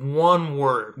using one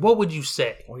word, what would you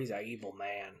say? Well, he's an evil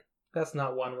man. That's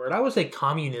not one word. I would say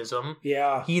communism.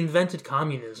 Yeah, He invented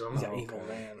communism. he's an evil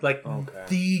man. Like, Okay.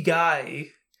 the guy,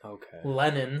 Okay.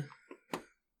 Lenin.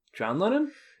 John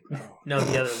Lennon? No,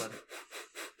 the other one.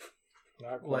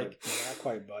 Not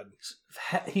quite, bud.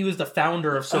 He was the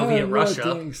founder of Soviet Russia.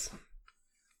 Thanks.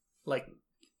 Like,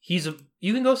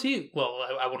 you can go see it. Well,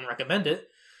 I wouldn't recommend it.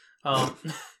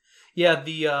 Yeah,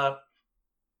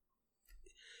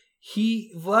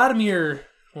 Vladimir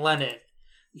Lenin,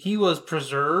 he was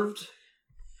preserved.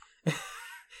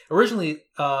 Originally,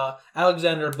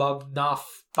 Alexander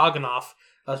Bogdanov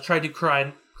tried to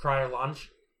cryogenically.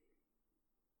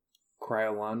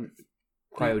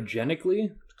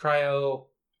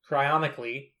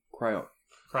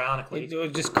 It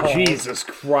was just called. Jesus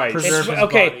Christ. Preserve his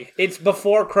body. It's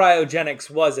before cryogenics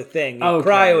was a thing. Okay.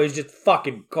 Cryo is just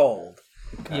fucking cold.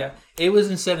 Okay. Yeah, it was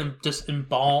instead just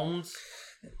embalmed.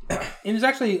 It was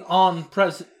actually on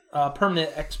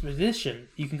permanent expedition.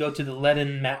 You can go to the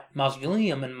Lenin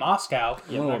Mausoleum in Moscow.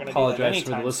 I not want gonna to do apologize that for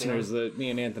the anytime listeners that me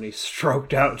and Anthony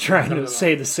stroked out trying to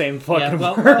say the same Yeah, fucking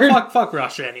well, word. fuck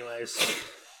Russia, anyways.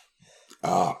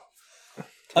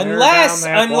 Unless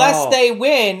down that wall. they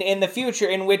win in the future,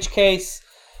 in which case,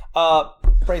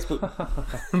 praise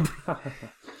Putin.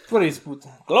 Praise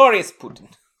Putin. Glorious Putin.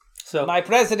 So, My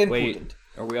president Wait, Putin.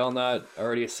 are we all not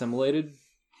already assimilated?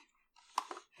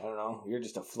 I don't know. You're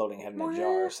just a floating head in a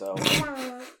jar, so.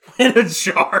 in a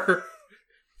jar.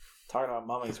 Talking about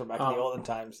mummies from back in the olden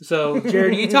times. So,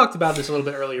 Jared, you talked about this a little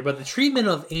bit earlier, but the treatment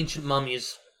of ancient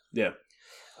mummies. Yeah.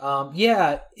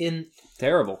 Yeah,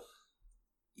 Terrible.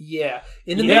 Yeah,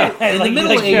 in the Yeah, middle, in the like-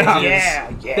 Middle like,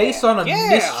 Ages, yeah, based on a yeah.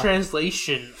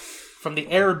 mistranslation from the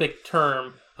Arabic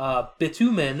term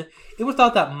bitumen, it was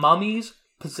thought that mummies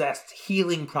possessed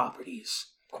healing properties.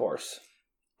 Of course.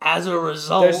 As a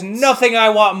result, There's nothing I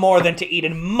want more than to eat a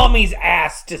mummy's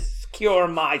ass to cure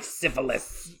my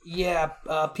syphilis. Yeah,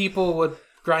 people would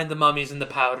grind the mummies into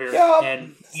powder Yup.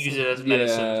 and use it as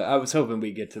medicine. Yeah, I was hoping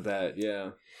we'd get to that.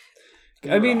 Yeah.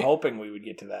 I mean- mean, hoping we would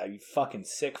get to that. You fucking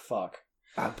sick fuck.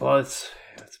 But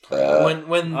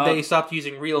When they stopped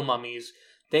using real mummies,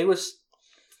 they would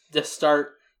just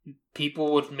start.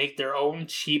 People would make their own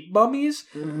cheap mummies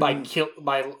by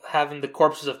having the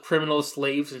corpses of criminal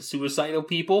slaves and suicidal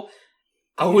people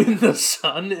out in the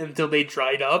sun until they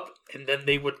dried up, and then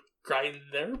they would grind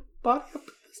their body up.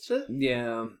 Shit.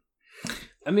 yeah,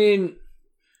 I mean,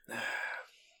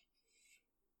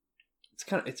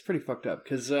 it's pretty fucked up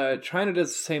because China does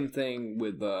the same thing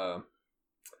with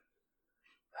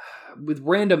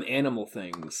random animal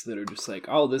things that are just like,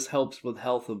 oh, this helps with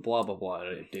health and blah blah blah.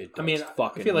 It does I mean, I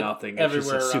fucking feel like nothing. It's just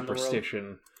everywhere a around the world.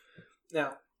 superstition.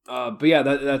 Now, But yeah,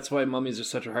 that's why mummies are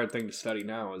such a hard thing to study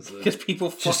now. Is because people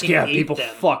fucking just yeah, hate people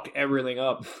them. fucked everything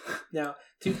up. Now,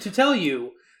 to tell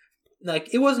you,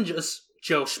 like, it wasn't just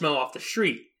Joe Schmo off the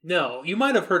street. No, you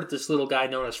might have heard of this little guy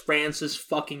known as Francis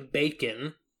fucking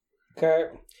Bacon. Okay.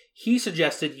 He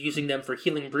suggested using them for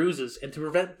healing bruises and to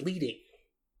prevent bleeding.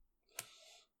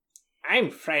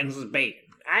 I'm Francis Bacon.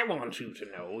 I want you to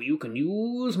know you can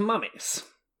use mummies.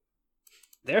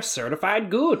 They're certified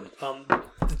good.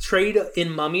 The trade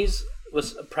in mummies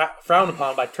was frowned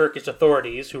upon by Turkish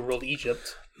authorities who ruled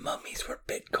Egypt. Mummies were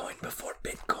Bitcoin before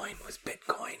Bitcoin was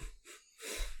Bitcoin.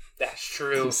 That's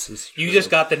true. This is You true.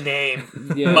 just got the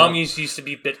name. Yeah. Mummies used to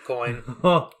be Bitcoin.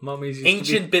 Mummies used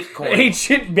Ancient Bitcoin.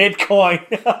 Ancient Bitcoin.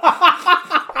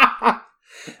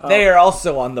 They are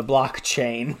also on the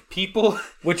blockchain, People,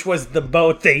 which was the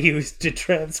boat they used to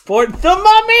transport the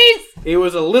mummies. it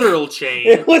was a literal chain.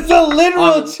 It was a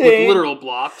literal with chain. literal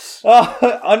blocks.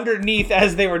 Underneath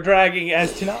as they were dragging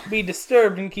as to not be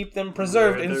disturbed and keep them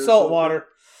preserved Where in there's salt a- water.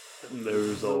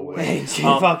 There's always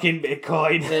Ancient fucking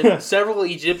Bitcoin. And several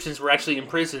Egyptians were actually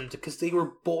imprisoned because they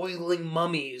were boiling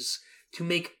mummies to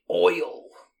make oil.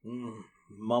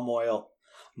 Mum oil.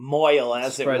 Moil,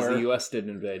 as it surprised were. the U.S. didn't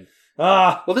invade.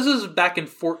 Ah, Well, this was back in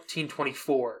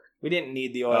 1424, we didn't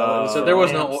need the oil. so there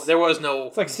was no.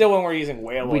 It's like still when we're using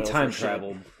whale oil. We for time shit.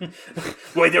 traveled.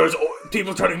 Wait, there was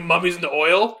people turning mummies into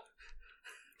oil.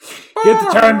 Get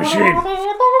the time machine.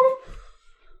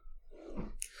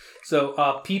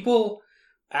 So people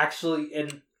actually,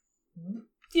 and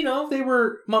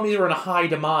mummies were in a high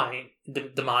demand,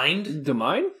 Des Moines.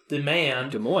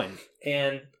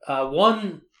 and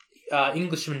one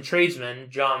Englishman tradesman,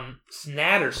 John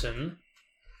Snatterson,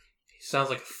 he sounds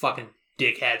like a fucking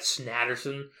dickhead,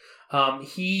 Snatterson.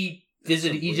 He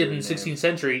visited Egypt in the 16th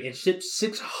century and shipped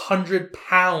 600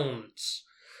 pounds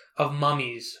of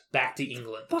mummies back to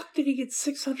England. Fuck, did he get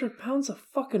 600 pounds of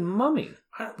fucking mummy?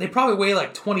 They probably weigh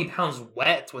like 20 pounds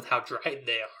wet with how dried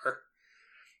they are.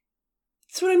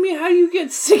 That's what I mean. How do you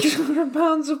get 600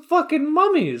 pounds of fucking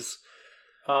mummies?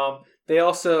 They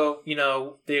also,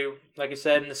 they, like I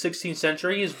said, in the 16th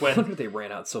century is I when, wonder they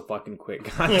ran out so fucking quick.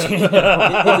 in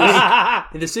the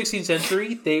 16th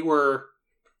century, they were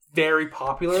very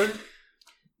popular.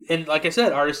 And like I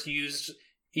said, artists used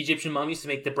Egyptian mummies to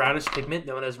make the brownish pigment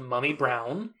known as mummy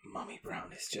brown. Mummy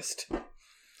Brown is just...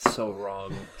 So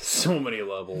wrong. So many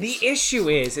levels. The issue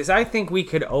is I think we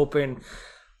could open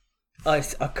a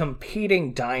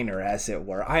competing diner, as it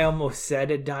were. I almost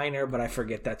said a diner, but I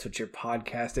forget that's what your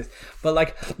podcast is. But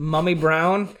like Mummy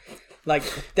Brown, like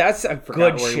that's a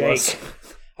good where he was. shake.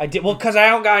 I did because I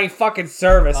don't got any fucking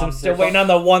service. I'm still they're waiting on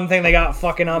the one thing they got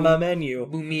fucking on the menu.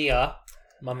 Mumia.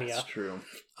 That's true.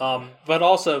 But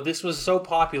also, this was so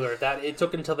popular that it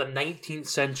took until the 19th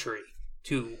century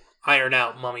to iron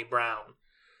out Mummy Brown.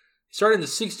 It started in the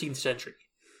 16th century.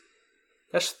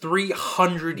 That's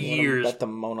 300 years. Bet the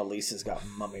Mona Lisa's got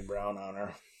Mummy Brown on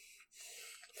her.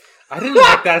 I didn't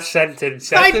like that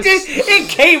sentence. I did. It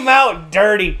came out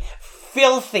dirty,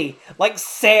 filthy, like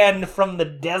sand from the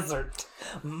desert.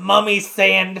 Mummy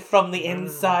sand from the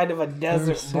inside of a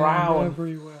desert brown.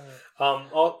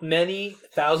 Many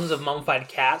thousands of mummified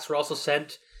cats were also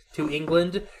sent to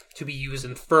England to be used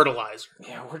in fertilizer.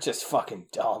 Yeah, we're just fucking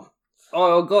dumb.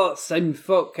 I got some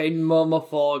fucking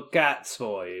mummified cats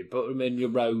for you. Put them in your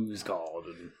rose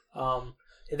garden.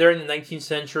 During the 19th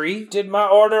century, Did my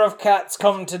order of cats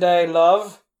come today,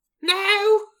 love?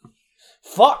 no.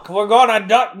 Fuck, we're gonna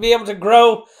not be able to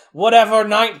grow whatever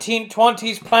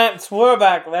 1920s plants were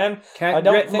back then. I Can't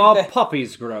don't get think my they-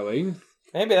 puppies growing.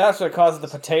 Maybe that's what caused the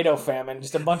potato famine.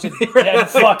 Just a bunch of dead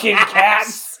fucking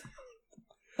cats.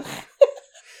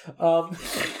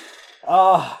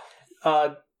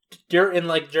 During,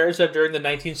 like Jared said, during the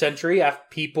 19th century, after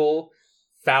people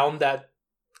found that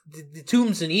the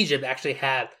tombs in Egypt actually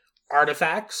had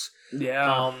artifacts.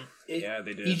 Yeah. They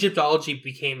did. Egyptology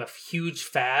became a huge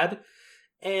fad,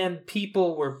 and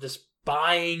people were just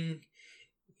buying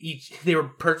they were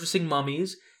purchasing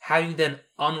mummies, having them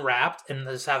unwrapped, and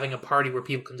just having a party where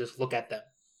people can just look at them.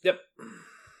 Yep.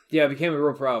 Yeah, it became a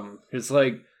real problem. It's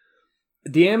like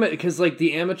the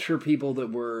amateur people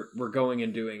that were going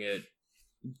and doing it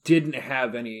didn't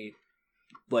have any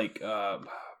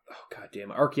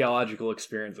archaeological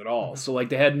experience at all. So like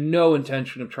they had no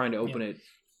intention of trying to open it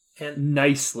and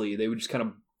nicely. They would just kind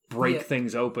of break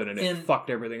things open, and it fucked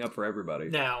everything up for everybody.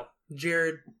 Now,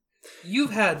 Jared,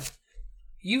 you've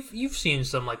seen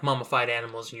some like mummified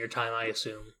animals in your time, I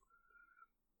assume.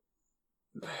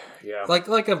 Yeah.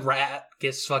 Like a rat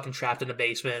gets fucking trapped in a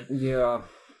basement. Yeah.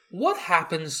 What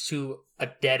happens to a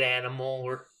dead animal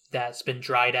or that's been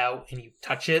dried out and you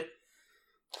touch it?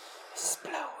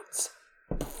 Explodes.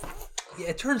 Yeah,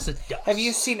 it turns to dust. Have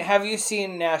you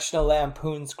seen National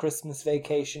Lampoon's Christmas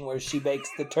Vacation where she bakes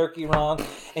the turkey wrong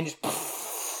and just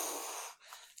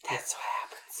that's what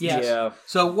happens. Yes. Yeah.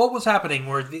 So what was happening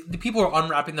where the people were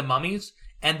unwrapping the mummies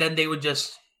and then they would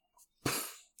just...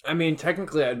 I mean,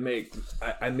 technically I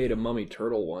made a mummy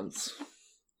turtle once.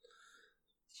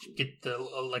 Get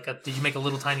did you make a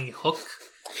little tiny hook?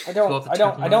 I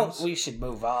don't. We should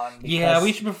move on. Yeah,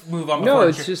 we should move on. No,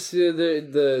 it's just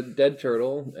the dead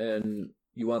turtle, and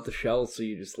you want the shell, so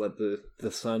you just let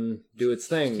the sun do its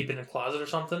thing. Keep it in a closet or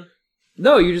something?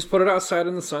 No, you just put it outside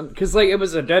in the sun. Because, like, it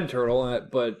was a dead turtle,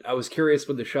 but I was curious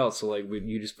with the shell, so, like,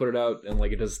 you just put it out, and,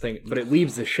 like, it does thing. But it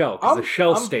leaves the shell, because the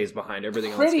shell stays behind.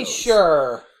 Everything else goes. Pretty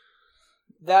sure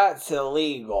that's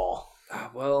illegal.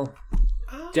 Well,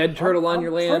 dead turtle on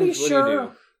your land, what sure do you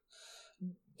do?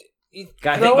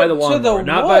 Got hit by the lawnmower.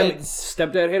 Not by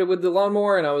stepdad hit it with the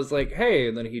lawnmower, and I was like, hey,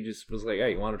 and then he just was like,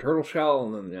 hey, you want a turtle shell?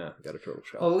 And then, yeah, got a turtle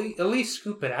shell. Well, at least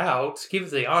scoop it out. Give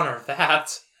it the honor of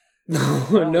that.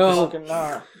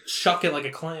 No. Shuck it like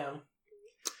a clam.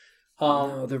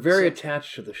 No, they're very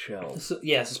attached to the shell.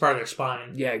 Yes, it's part of their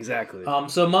spine. Yeah, exactly.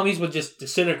 So mummies would just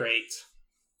disintegrate.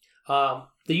 The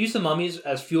use of mummies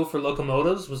as fuel for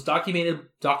locomotives was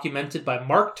documented by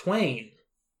Mark Twain.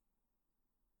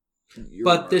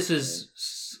 But this is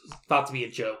thought to be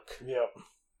a joke. Yep.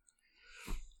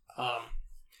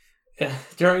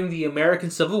 During the American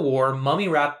Civil War, mummy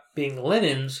wrapping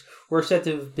linens were said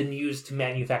to have been used to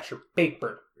manufacture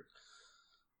paper.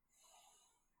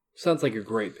 Sounds like a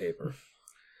great paper.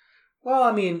 Well,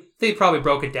 I mean, they probably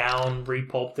broke it down,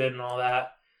 repulped it, and all that.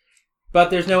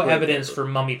 But there's no evidence for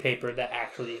mummy paper that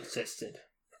actually existed.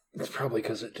 It's probably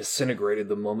because it disintegrated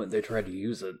the moment they tried to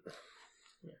use it.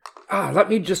 Let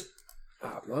me just...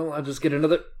 I'll just get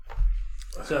another...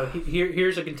 So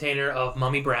here's a container of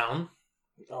Mummy Brown.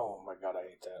 Oh my god, I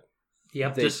hate that.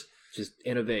 Yep, just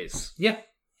in a vase. Yeah.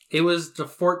 It was the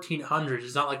 1400s.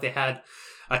 It's not like they had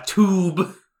a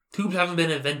tube. Tubes haven't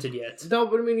been invented yet. No,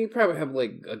 but I mean, you probably have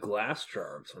like a glass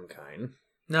jar of some kind.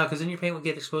 No, because then your paint would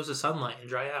get exposed to sunlight and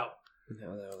dry out.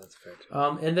 No, that's fair too.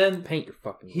 And then paint your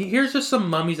fucking... Here's just some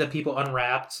mummies that people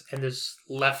unwrapped and just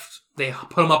left. They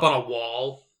put them up on a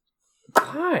wall.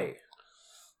 Why?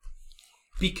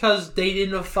 Because they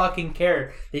didn't fucking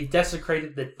care. They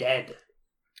desecrated the dead.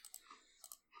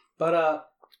 But,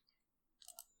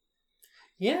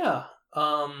 yeah.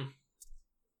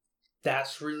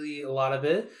 That's really a lot of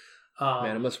it.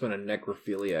 Man, it must have been a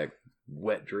necrophiliac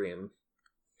wet dream.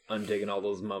 Undigging all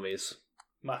those mummies.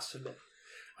 Must have been.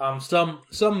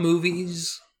 Some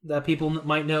movies that people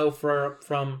might know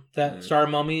from that star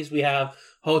mummies. We have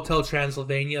Hotel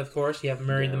Transylvania, of course. You have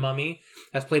Mary the Mummy.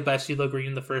 That's played by CeeLo Green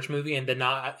in the first movie, and then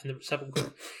not in the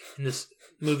subsequent in this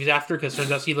movies after, because it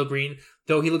turns out CeeLo Green,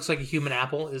 though he looks like a human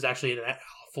apple, is actually an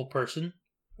awful person.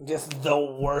 Just the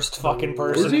worst fucking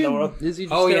person in the world. Is he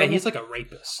just terrible? Yeah, he's like a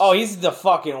rapist. Oh, he's the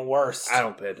fucking worst. I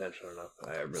don't pay attention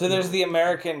enough. So there's the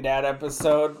American Dad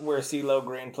episode where CeeLo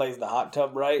Green plays the hot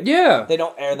tub, right? Yeah. They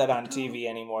don't air that on TV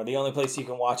anymore. The only place you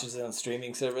can watch is on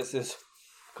streaming services.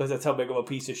 Because that's how big of a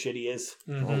piece of shit he is.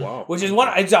 Mm-hmm. Oh, wow. Which is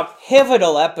it's a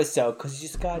pivotal episode, because you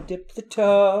just gotta dip the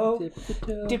toe.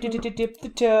 Dip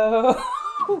the toe.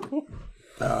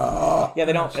 Yeah,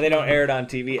 they don't air it on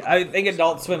TV. I think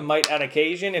Adult Swim might on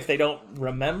occasion if they don't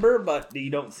remember, but you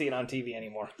don't see it on TV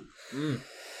anymore.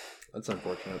 That's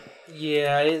unfortunate.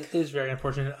 Yeah, it is very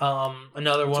unfortunate.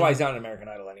 Another one. That's why he's not an American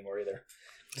Idol anymore either.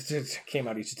 It came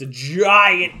out, he's just a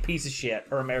giant piece of shit.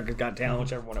 Or America's Got Talent,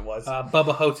 whichever one it was.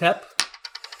 Bubba Hotep.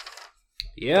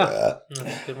 Yeah.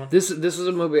 That's a good one. This is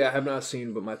a movie I have not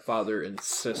seen, but my father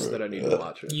insists that I need to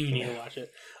watch it. You need to watch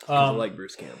it. 'Cause I like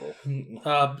Bruce Campbell.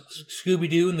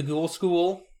 Scooby-Doo and the Ghoul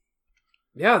School.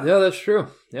 Yeah, that's true.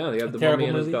 Yeah, they have the Terrible mummy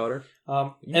and his movie. daughter.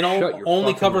 You And shut your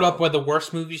only fucking covered up mouth. by the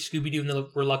worst movie, Scooby-Doo and the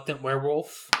Reluctant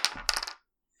Werewolf.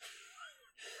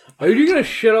 Are you gonna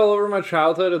shit all over my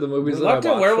childhood of the movies that I watched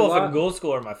Reluctant Werewolf a lot? and Ghoul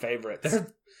School are my favorites. They're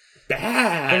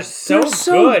bad. They're so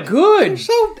They're good.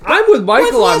 So I'm with when's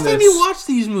Michael the on last this. time you watched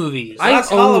these movies? I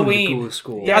Last owned Halloween. Ghoul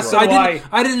School. Yeah, so I why? didn't.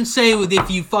 I didn't say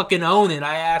if you fucking own it.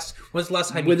 I asked when's the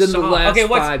last time Within you the saw last- it. Okay,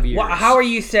 5 years. how are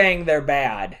you saying they're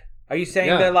bad? Are you saying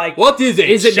Yeah. they're like What is it?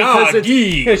 Is it because it's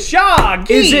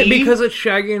Shaggy? Is it because it's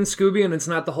Shaggy and Scooby and it's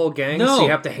not the whole gang? No. So you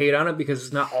have to hate on it because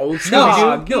it's not all No,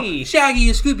 Scooby-Doo? no, Shaggy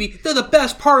and Scooby, they're the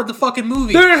best part of the fucking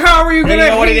movie. Then how are you You gonna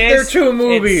know what it hate their is? two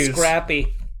movies? It's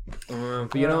Scrappy.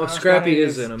 But you know, Scrappy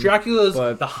is in them. Dracula's,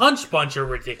 But- the Hunch Bunch are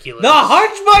ridiculous. The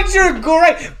Hunch Bunch are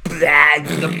great.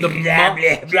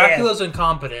 Dracula's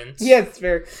incompetent. Yeah, it's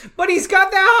fair. But he's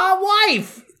got that hot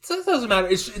wife. So it doesn't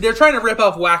matter. They're trying to rip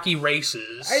off wacky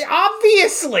races.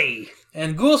 Obviously.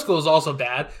 And Ghoul School is also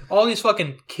bad. All these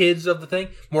fucking kids of the thing.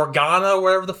 Morgana,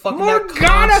 whatever the fuck that Morgana!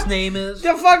 cunt's name is.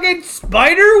 The fucking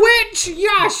Spider Witch?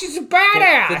 Yeah, she's a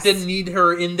badass. That didn't need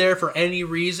her in there for any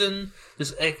reason.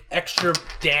 Just extra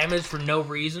damage for no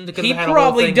reason. They could've He had a whole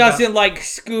probably thing about- doesn't like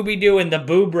Scooby-Doo and the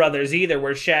Boo Brothers either,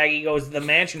 where Shaggy goes to the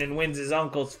mansion and wins his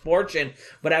uncle's fortune,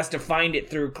 but has to find it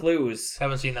through clues.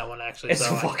 Haven't seen that one actually. It's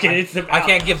so fucking. I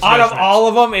can't give. Out of judgment. all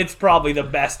of them, it's probably the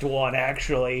best one.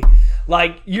 Actually,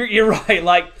 like you're right.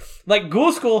 Like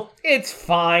Ghoul School, it's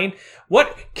fine.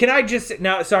 What can I just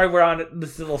now? Sorry, we're on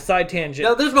this little side tangent.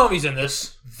 No, there's mummies in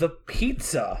this. The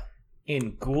pizza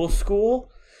in Ghoul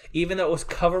School, even though it was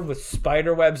covered with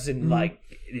spider webs and like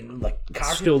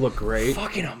cockroaches, Still look great.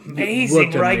 fucking amazing,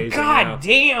 Looked right? amazing, God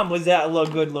damn, was that a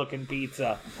good looking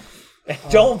pizza? And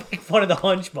don't make fun of the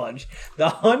Hunch Bunch. The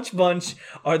Hunch Bunch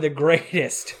are the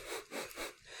greatest.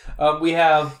 We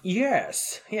have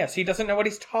Yes, he doesn't know what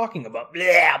he's talking about.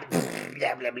 Blah,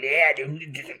 blah, blah, blah,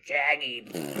 Shaggy.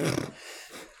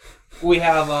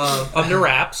 Under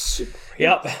Wraps,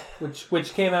 Yep.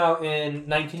 which came out in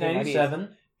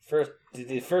 1997,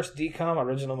 The first DCOM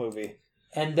original movie.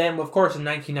 and then of course in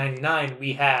 1999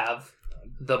 we have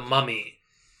The Mummy.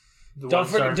 The Don't one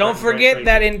starring don't Brendan forget Fraser.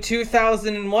 that in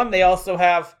 2001 they also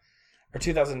have, or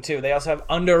 2002 they also have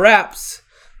Under Wraps,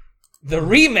 the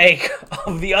remake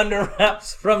of the Under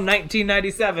Wraps from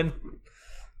 1997.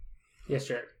 Yes,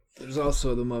 sir. There's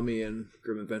also The Mummy and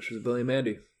Grim Adventures of Billy and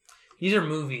Mandy. These are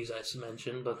movies I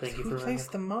mentioned, but thank you Who for plays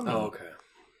the mummy? Oh, okay.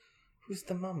 Who's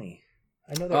the mummy?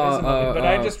 I know there is a mummy, but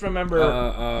I just remember.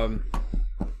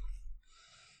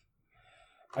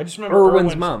 I just remember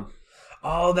Irwin's mom.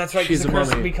 Oh, that's right. She's a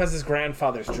mummy. Because his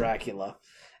grandfather's Dracula,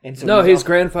 and so No, he's his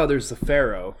grandfather's the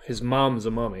Pharaoh. His mom's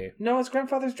a mummy. no, his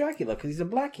grandfather's Dracula because he's a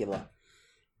Blackula.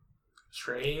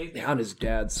 Straight. On his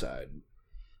dad's side.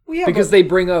 Well, yeah, Because they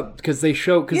bring up, because they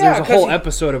show, because Yeah, there's a 'cause whole he-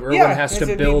 episode of Irwin yeah, has it's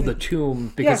to a- build a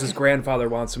tomb because Yeah. his grandfather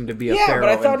wants him to be a Yeah, pharaoh. but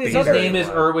I thought and his be His other name is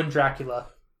Dracula. Erwin Dracula.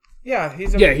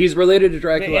 he's a, Yeah, he's related to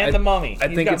Dracula. and the mummy. I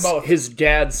He's think got it's both. his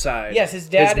dad's side. Yes, his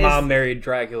dad His mom is- married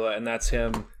Dracula, and that's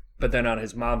him. But then on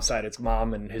his mom's side, it's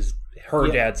mom and her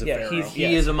dad's a yeah, pharaoh. he's- He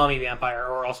Yes. is a mummy vampire,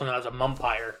 or also known as a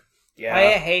mumpire. yeah.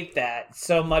 I hate that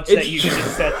so much that you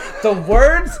just said the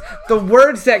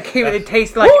words that came. It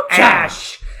tastes like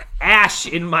ash. Ash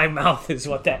in my mouth is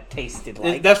what that tasted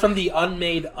like. That's from the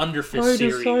Unmade Underfist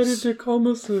series. to come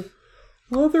as a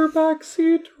leatherback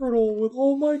sea turtle with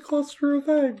all my cluster of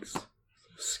eggs.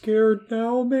 Scared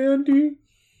now, Mandy?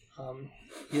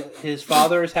 Yeah, his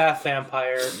father is half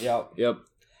vampire, Yep, Yep.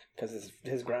 because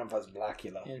his grandpa's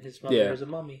Blackula. and his mother Yeah. is a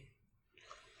mummy.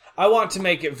 I want to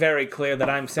make it very clear that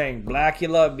I'm saying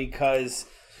Blackula because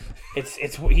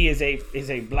he is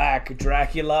a black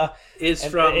Dracula. Is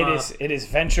And from it is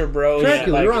Venture Bros.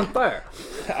 Dracula, like, you're on fire.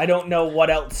 I don't know what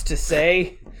else to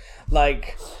say.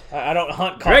 Like I don't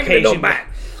hunt Dracula Caucasian. don't bite.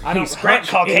 I don't He hunt scratch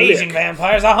Caucasian and lick.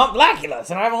 vampires. I hunt Blackulas,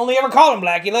 and I've only ever called them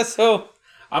Blackulas. So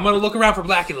I'm gonna look around for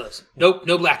Blackulas. Nope,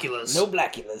 no Blackulas. no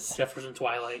Blackulas. Jefferson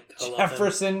Twilight. I love him.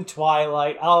 Jefferson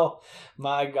Twilight. Oh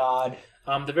my God.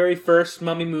 The very first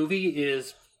mummy movie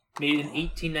is made in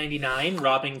 1899,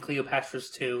 robbing Cleopatra's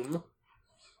tomb.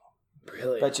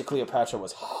 Really? Bet you Cleopatra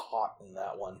was hot in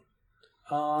that one.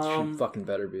 She fucking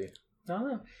better be. I don't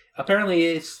know. Apparently,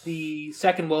 it's the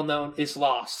second well-known is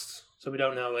Lost, so we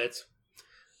don't know it.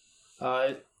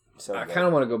 So I kind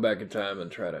of want to go back in time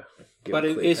and try to get But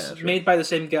it's Cleopatra. made by the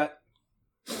same guy.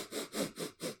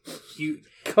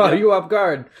 Caught you off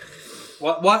guard.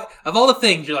 What? Of all the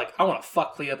things, you're like, I want to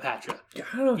fuck Cleopatra.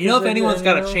 I don't know You know, if there's anyone's any-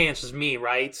 got a chance, it's me,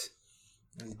 right?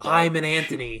 I'm an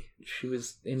Anthony. She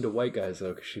was into white guys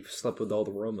though, because she slept with all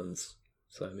the Romans.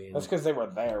 So I mean, That's because they were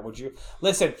there. Would you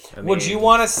listen? I Would mean- you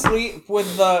want to sleep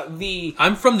with the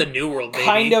I'm from the New World, baby.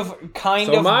 kind of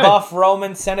So am I. buff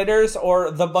Roman senators, or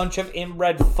the bunch of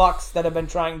inbred fucks that have been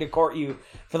trying to court you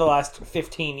for the last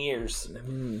 15 years?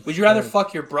 Would you rather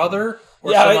fuck your brother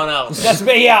or Yeah, someone else? That's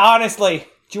me. Yeah, honestly,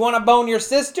 do you want to bone your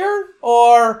sister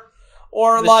or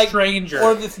The like stranger.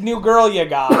 or this new girl you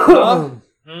got? Huh?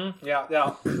 Yeah,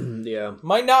 yeah. yeah.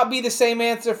 Might not be the same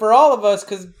answer for all of us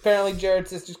because apparently Jared's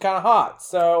sister's kind of hot.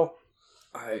 So,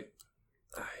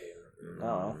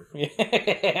 no,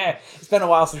 it's been a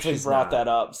while since we brought that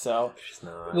up. So, She's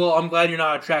not. Well, I'm glad you're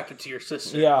not attracted to your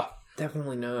sister. yeah,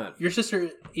 Definitely not. Your sister,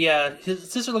 yeah, his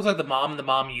sister looks like the mom. The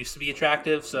mom used to be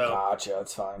attractive, so. gotcha.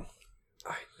 It's fine.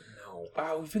 No.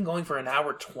 Wow, we've been going for an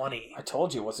hour 20. I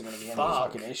told you it wasn't going to be any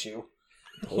Fuck. fucking issue.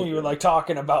 You were like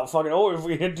talking about fucking. Oh, if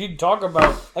we did talk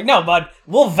about like no, bud,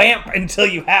 we'll vamp until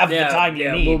you have the time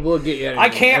you need. We'll get you. I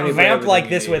can't vamp everything like you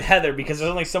this need. with Heather because there's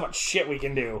only so much shit we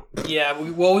can do. Yeah,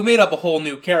 we made up a whole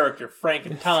new character, Frank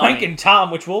and Tom. Frank and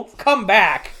Tom, which will come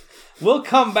back. We'll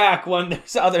come back when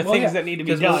there's other Well, things yeah, that need to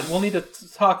be 'cause done. We'll need to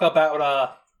talk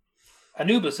about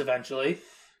Anubis eventually.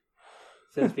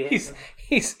 Since we He's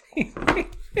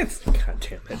it's. God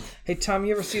damn it. Hey Tom,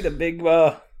 you ever see the big?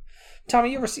 Tom,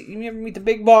 you ever meet the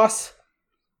big boss?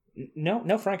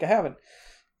 No, Frank, I haven't.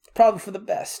 Probably for the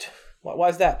best. Why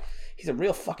is that? He's a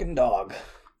real fucking dog.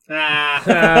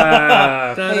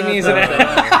 Maybe he's an.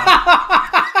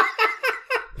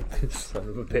 Son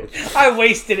of a bitch. I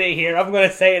wasted it here. I'm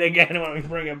gonna say it again when we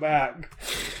bring it back.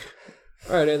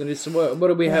 All right, Anthony. So what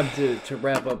do we have to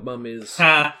wrap up mummies?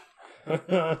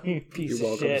 You piece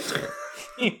You're of welcome. shit.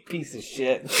 You piece of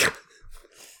shit.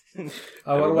 what do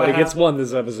I Everybody have? gets one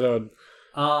this episode.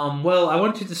 Well, I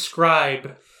want to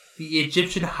describe the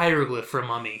Egyptian hieroglyph for a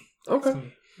mummy.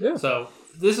 Okay. Yeah. So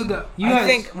this is the. You I guys,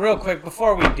 think real quick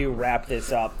before we do wrap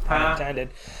this up, pun Huh? intended.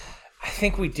 I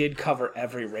think we did cover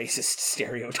every racist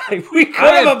stereotype we could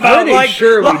I'm have about pretty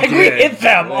sure we we did. hit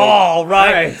them all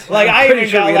right. Right. Like I'm I pretty even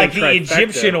sure got we like had the a trifecta.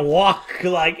 Egyptian walk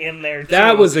like in there.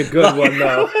 That too. was a good one,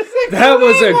 though. That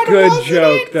was a good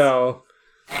joke, though.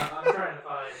 I'm trying to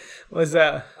find. What's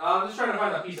that? I'm just trying to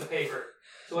find a piece of paper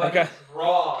so I Okay. can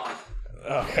draw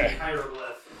Okay.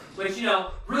 hieroglyph, which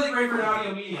really great for an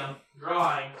audio medium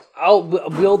drawing.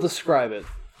 We'll describe it.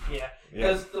 Yeah,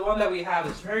 because the one that we have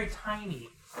is very tiny.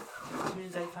 As soon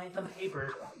as I find some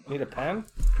paper. Need a pen?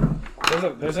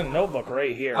 There's a notebook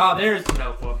right here. Oh, there's the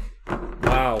notebook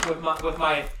Wow. with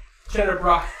my cheddar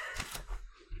broth.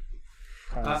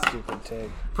 Kind of stupid take.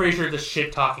 Pretty sure this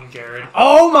shit talking Jared.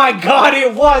 Oh my god,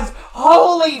 it was!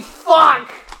 Holy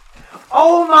fuck!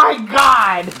 Oh my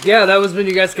god! Yeah, that was when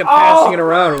you guys kept passing it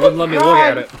around and wouldn't let me look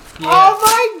at it. Oh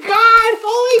my god!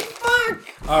 Holy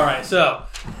fuck! All right, so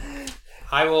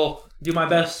I will do my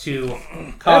best to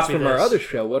That's copy from this. our other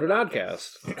show, What an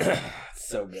Oddcast.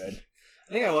 So good.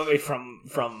 I think I went away from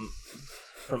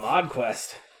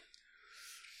OddQuest.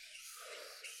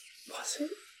 Was it?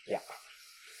 Yeah.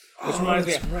 Which reminds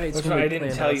me, that's right. which When one we I didn't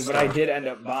planned tell that you, but I stuff. did end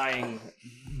up buying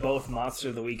both Monster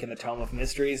of the Week and the Tome of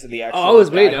Mysteries. The actual Oh, I was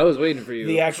guide- waiting for you.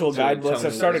 the actual to guidebooks. tell me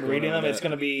I've what started was going reading on them. with It's that.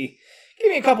 going to be give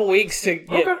me a couple weeks to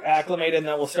get Okay. acclimated, and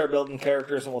then we'll start building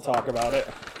characters and we'll talk about it.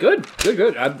 Good.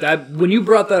 When you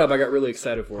brought that up, I got really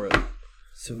excited for it.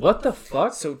 So what the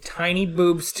fuck? So tiny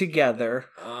boobs together,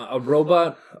 A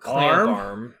robot clamp Arm?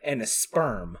 arm, and a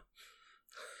sperm.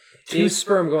 two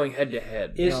sperm going head to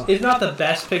head. It's not the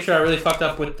best picture. I really fucked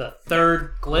up with the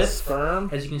third glyph. Sperm.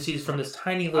 As you can see, it's from this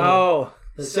tiny little. Oh,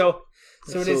 so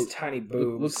it is So, tiny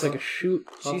boobs. Looks like a shoot.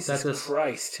 Jesus that's just-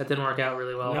 Christ. That didn't work out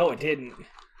really well. No, it didn't.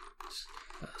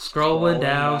 Scrolling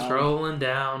down, down. scrolling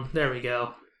down. There we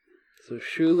go. So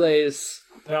shoelace,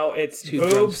 No, it's two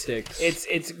boobs. drumsticks.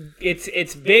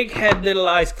 It's big head, little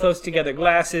eyes, close together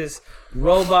glasses,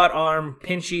 robot arm,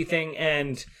 pinchy thing,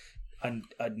 and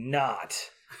a knot.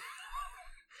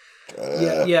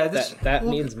 Yeah. This. that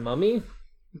means mummy.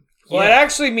 Well, it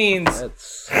actually means,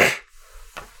 That's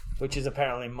which is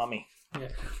apparently mummy.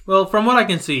 Well, from what I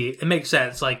can see, it makes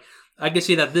sense. Like I can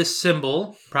see that this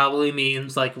symbol probably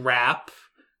means like wrap,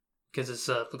 because it's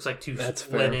looks like two That's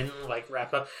fair. linen like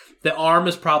wrapped up. The arm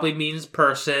is probably means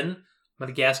person. I'm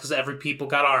gonna guess because every people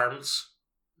got arms.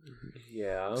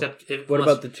 yeah. Except What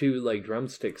about the two like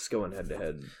drumsticks going head to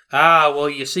head? well,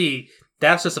 you see,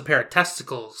 that's just a pair of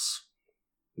testicles.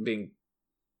 Being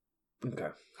okay.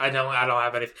 I don't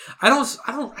have anything.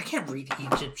 I can't read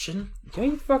Egyptian. Yeah,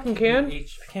 you fucking can. I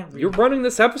can't read. You're running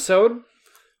this episode.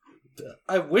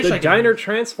 I wish The I could. diner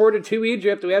transported to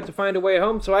Egypt. We have to find a way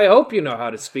home, so I hope you know how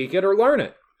to speak it or learn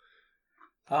it.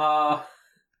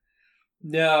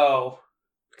 No.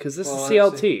 Because this Well, is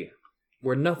let's CLT,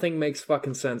 where nothing makes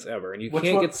fucking sense ever, and you Which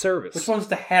can't one- get service. Which one's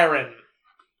the heron?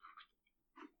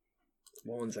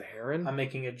 What one's a heron? I'm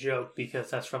making a joke because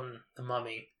that's from The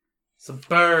Mummy. It's a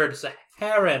bird. It's a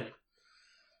heron.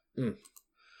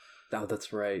 Oh,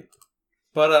 that's right.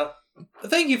 But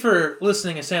thank you for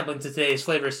listening and sampling today's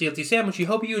flavor CLT sandwich. We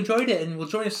hope you enjoyed it and will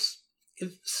join us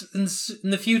in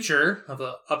the future.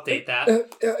 I'll update that.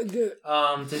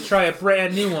 To try a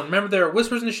brand new one. Remember, there are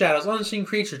whispers in the shadows, unseen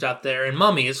creatures out there, and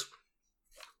mummies.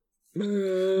 But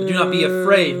do not be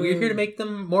afraid. We're here to make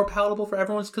them more palatable for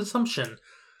everyone's consumption.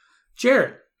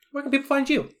 Jared, where can people find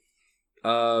you?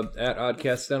 At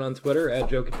OddcastDone on Twitter, at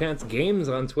Joking Games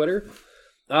on Twitter.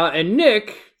 And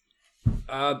Nick,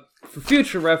 for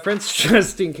future reference,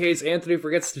 just in case Anthony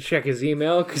forgets to check his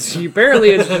email, because he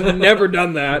apparently has never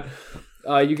done that,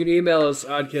 you can email us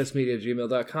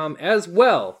oddcastmedia@gmail.com as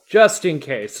well, just in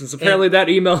case, since apparently that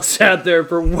email sat there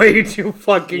for way too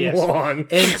fucking long.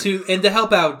 And to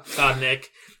help out Nick,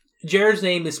 Jared's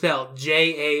name is spelled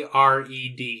Jared.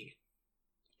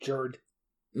 Jared.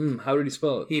 How did he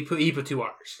spell it? He put 2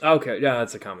 R's. Okay, yeah,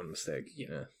 that's a common mistake.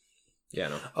 Yeah,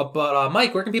 no. But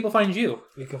Mike, where can people find you?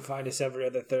 You can find us every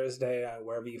other Thursday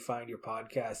wherever you find your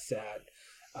podcasts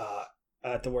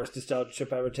at The Worst Nostalgia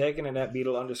Trip Ever Taken and at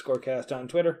Beetle_cast on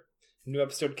Twitter. New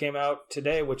episode came out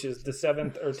today, which is the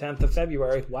 7th or 10th of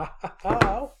February.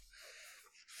 Wow.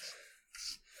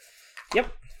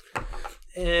 Yep.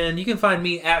 And you can find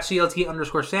me at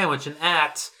CLT_sandwich and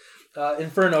at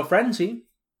Inferno Frenzy.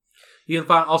 You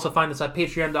can also find us at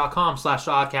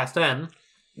patreon.com/oddcastn.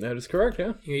 That is correct,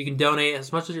 yeah. Here you can donate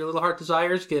as much as your little heart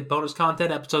desires, get bonus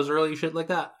content, episodes early, shit like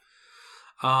that.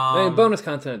 And bonus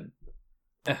content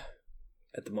at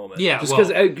the moment. Yeah, just well,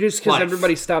 because life.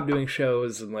 everybody stopped doing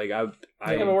shows and like I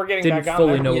but we're getting didn't back on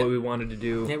fully there. know Yeah. what we wanted to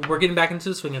do. Yeah, we're getting back into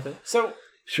the swing of it. So,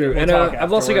 Sure, We'll and talk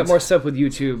I've also got afterwards. more stuff with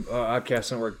YouTube,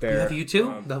 Oddcast Network there. You have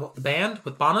YouTube, the band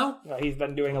with Bono? he's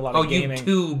been doing a lot Oh, of gaming.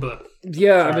 YouTube.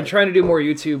 Yeah, I've been Sorry. trying to do more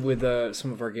YouTube with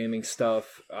some of our gaming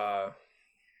stuff.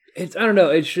 It's I don't know.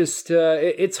 It's just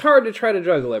it's hard to try to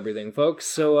juggle everything, folks.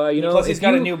 So you know, Plus, he's if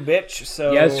got a you- new bitch,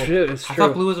 so... Yeah, it's true. It's I true.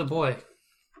 thought Blue was a boy.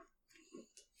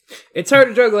 It's hard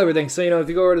to juggle everything. So, you know, if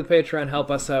you go over to the Patreon, help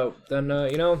us out, then,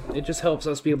 you know, it just helps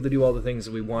us be able to do all the things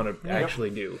that we want to actually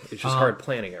do. It's just hard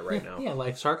planning it right now. Yeah,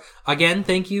 life's hard. Again,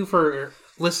 thank you for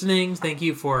listening. Thank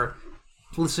you for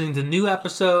listening to new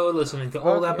episode, listening to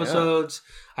old yeah. episodes.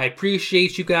 I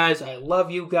appreciate you guys. I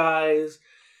love you guys.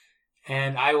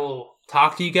 And I will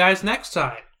talk to you guys next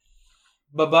time.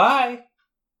 Bye-bye.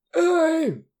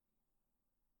 Hey!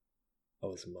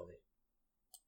 Oh, it's a mummy.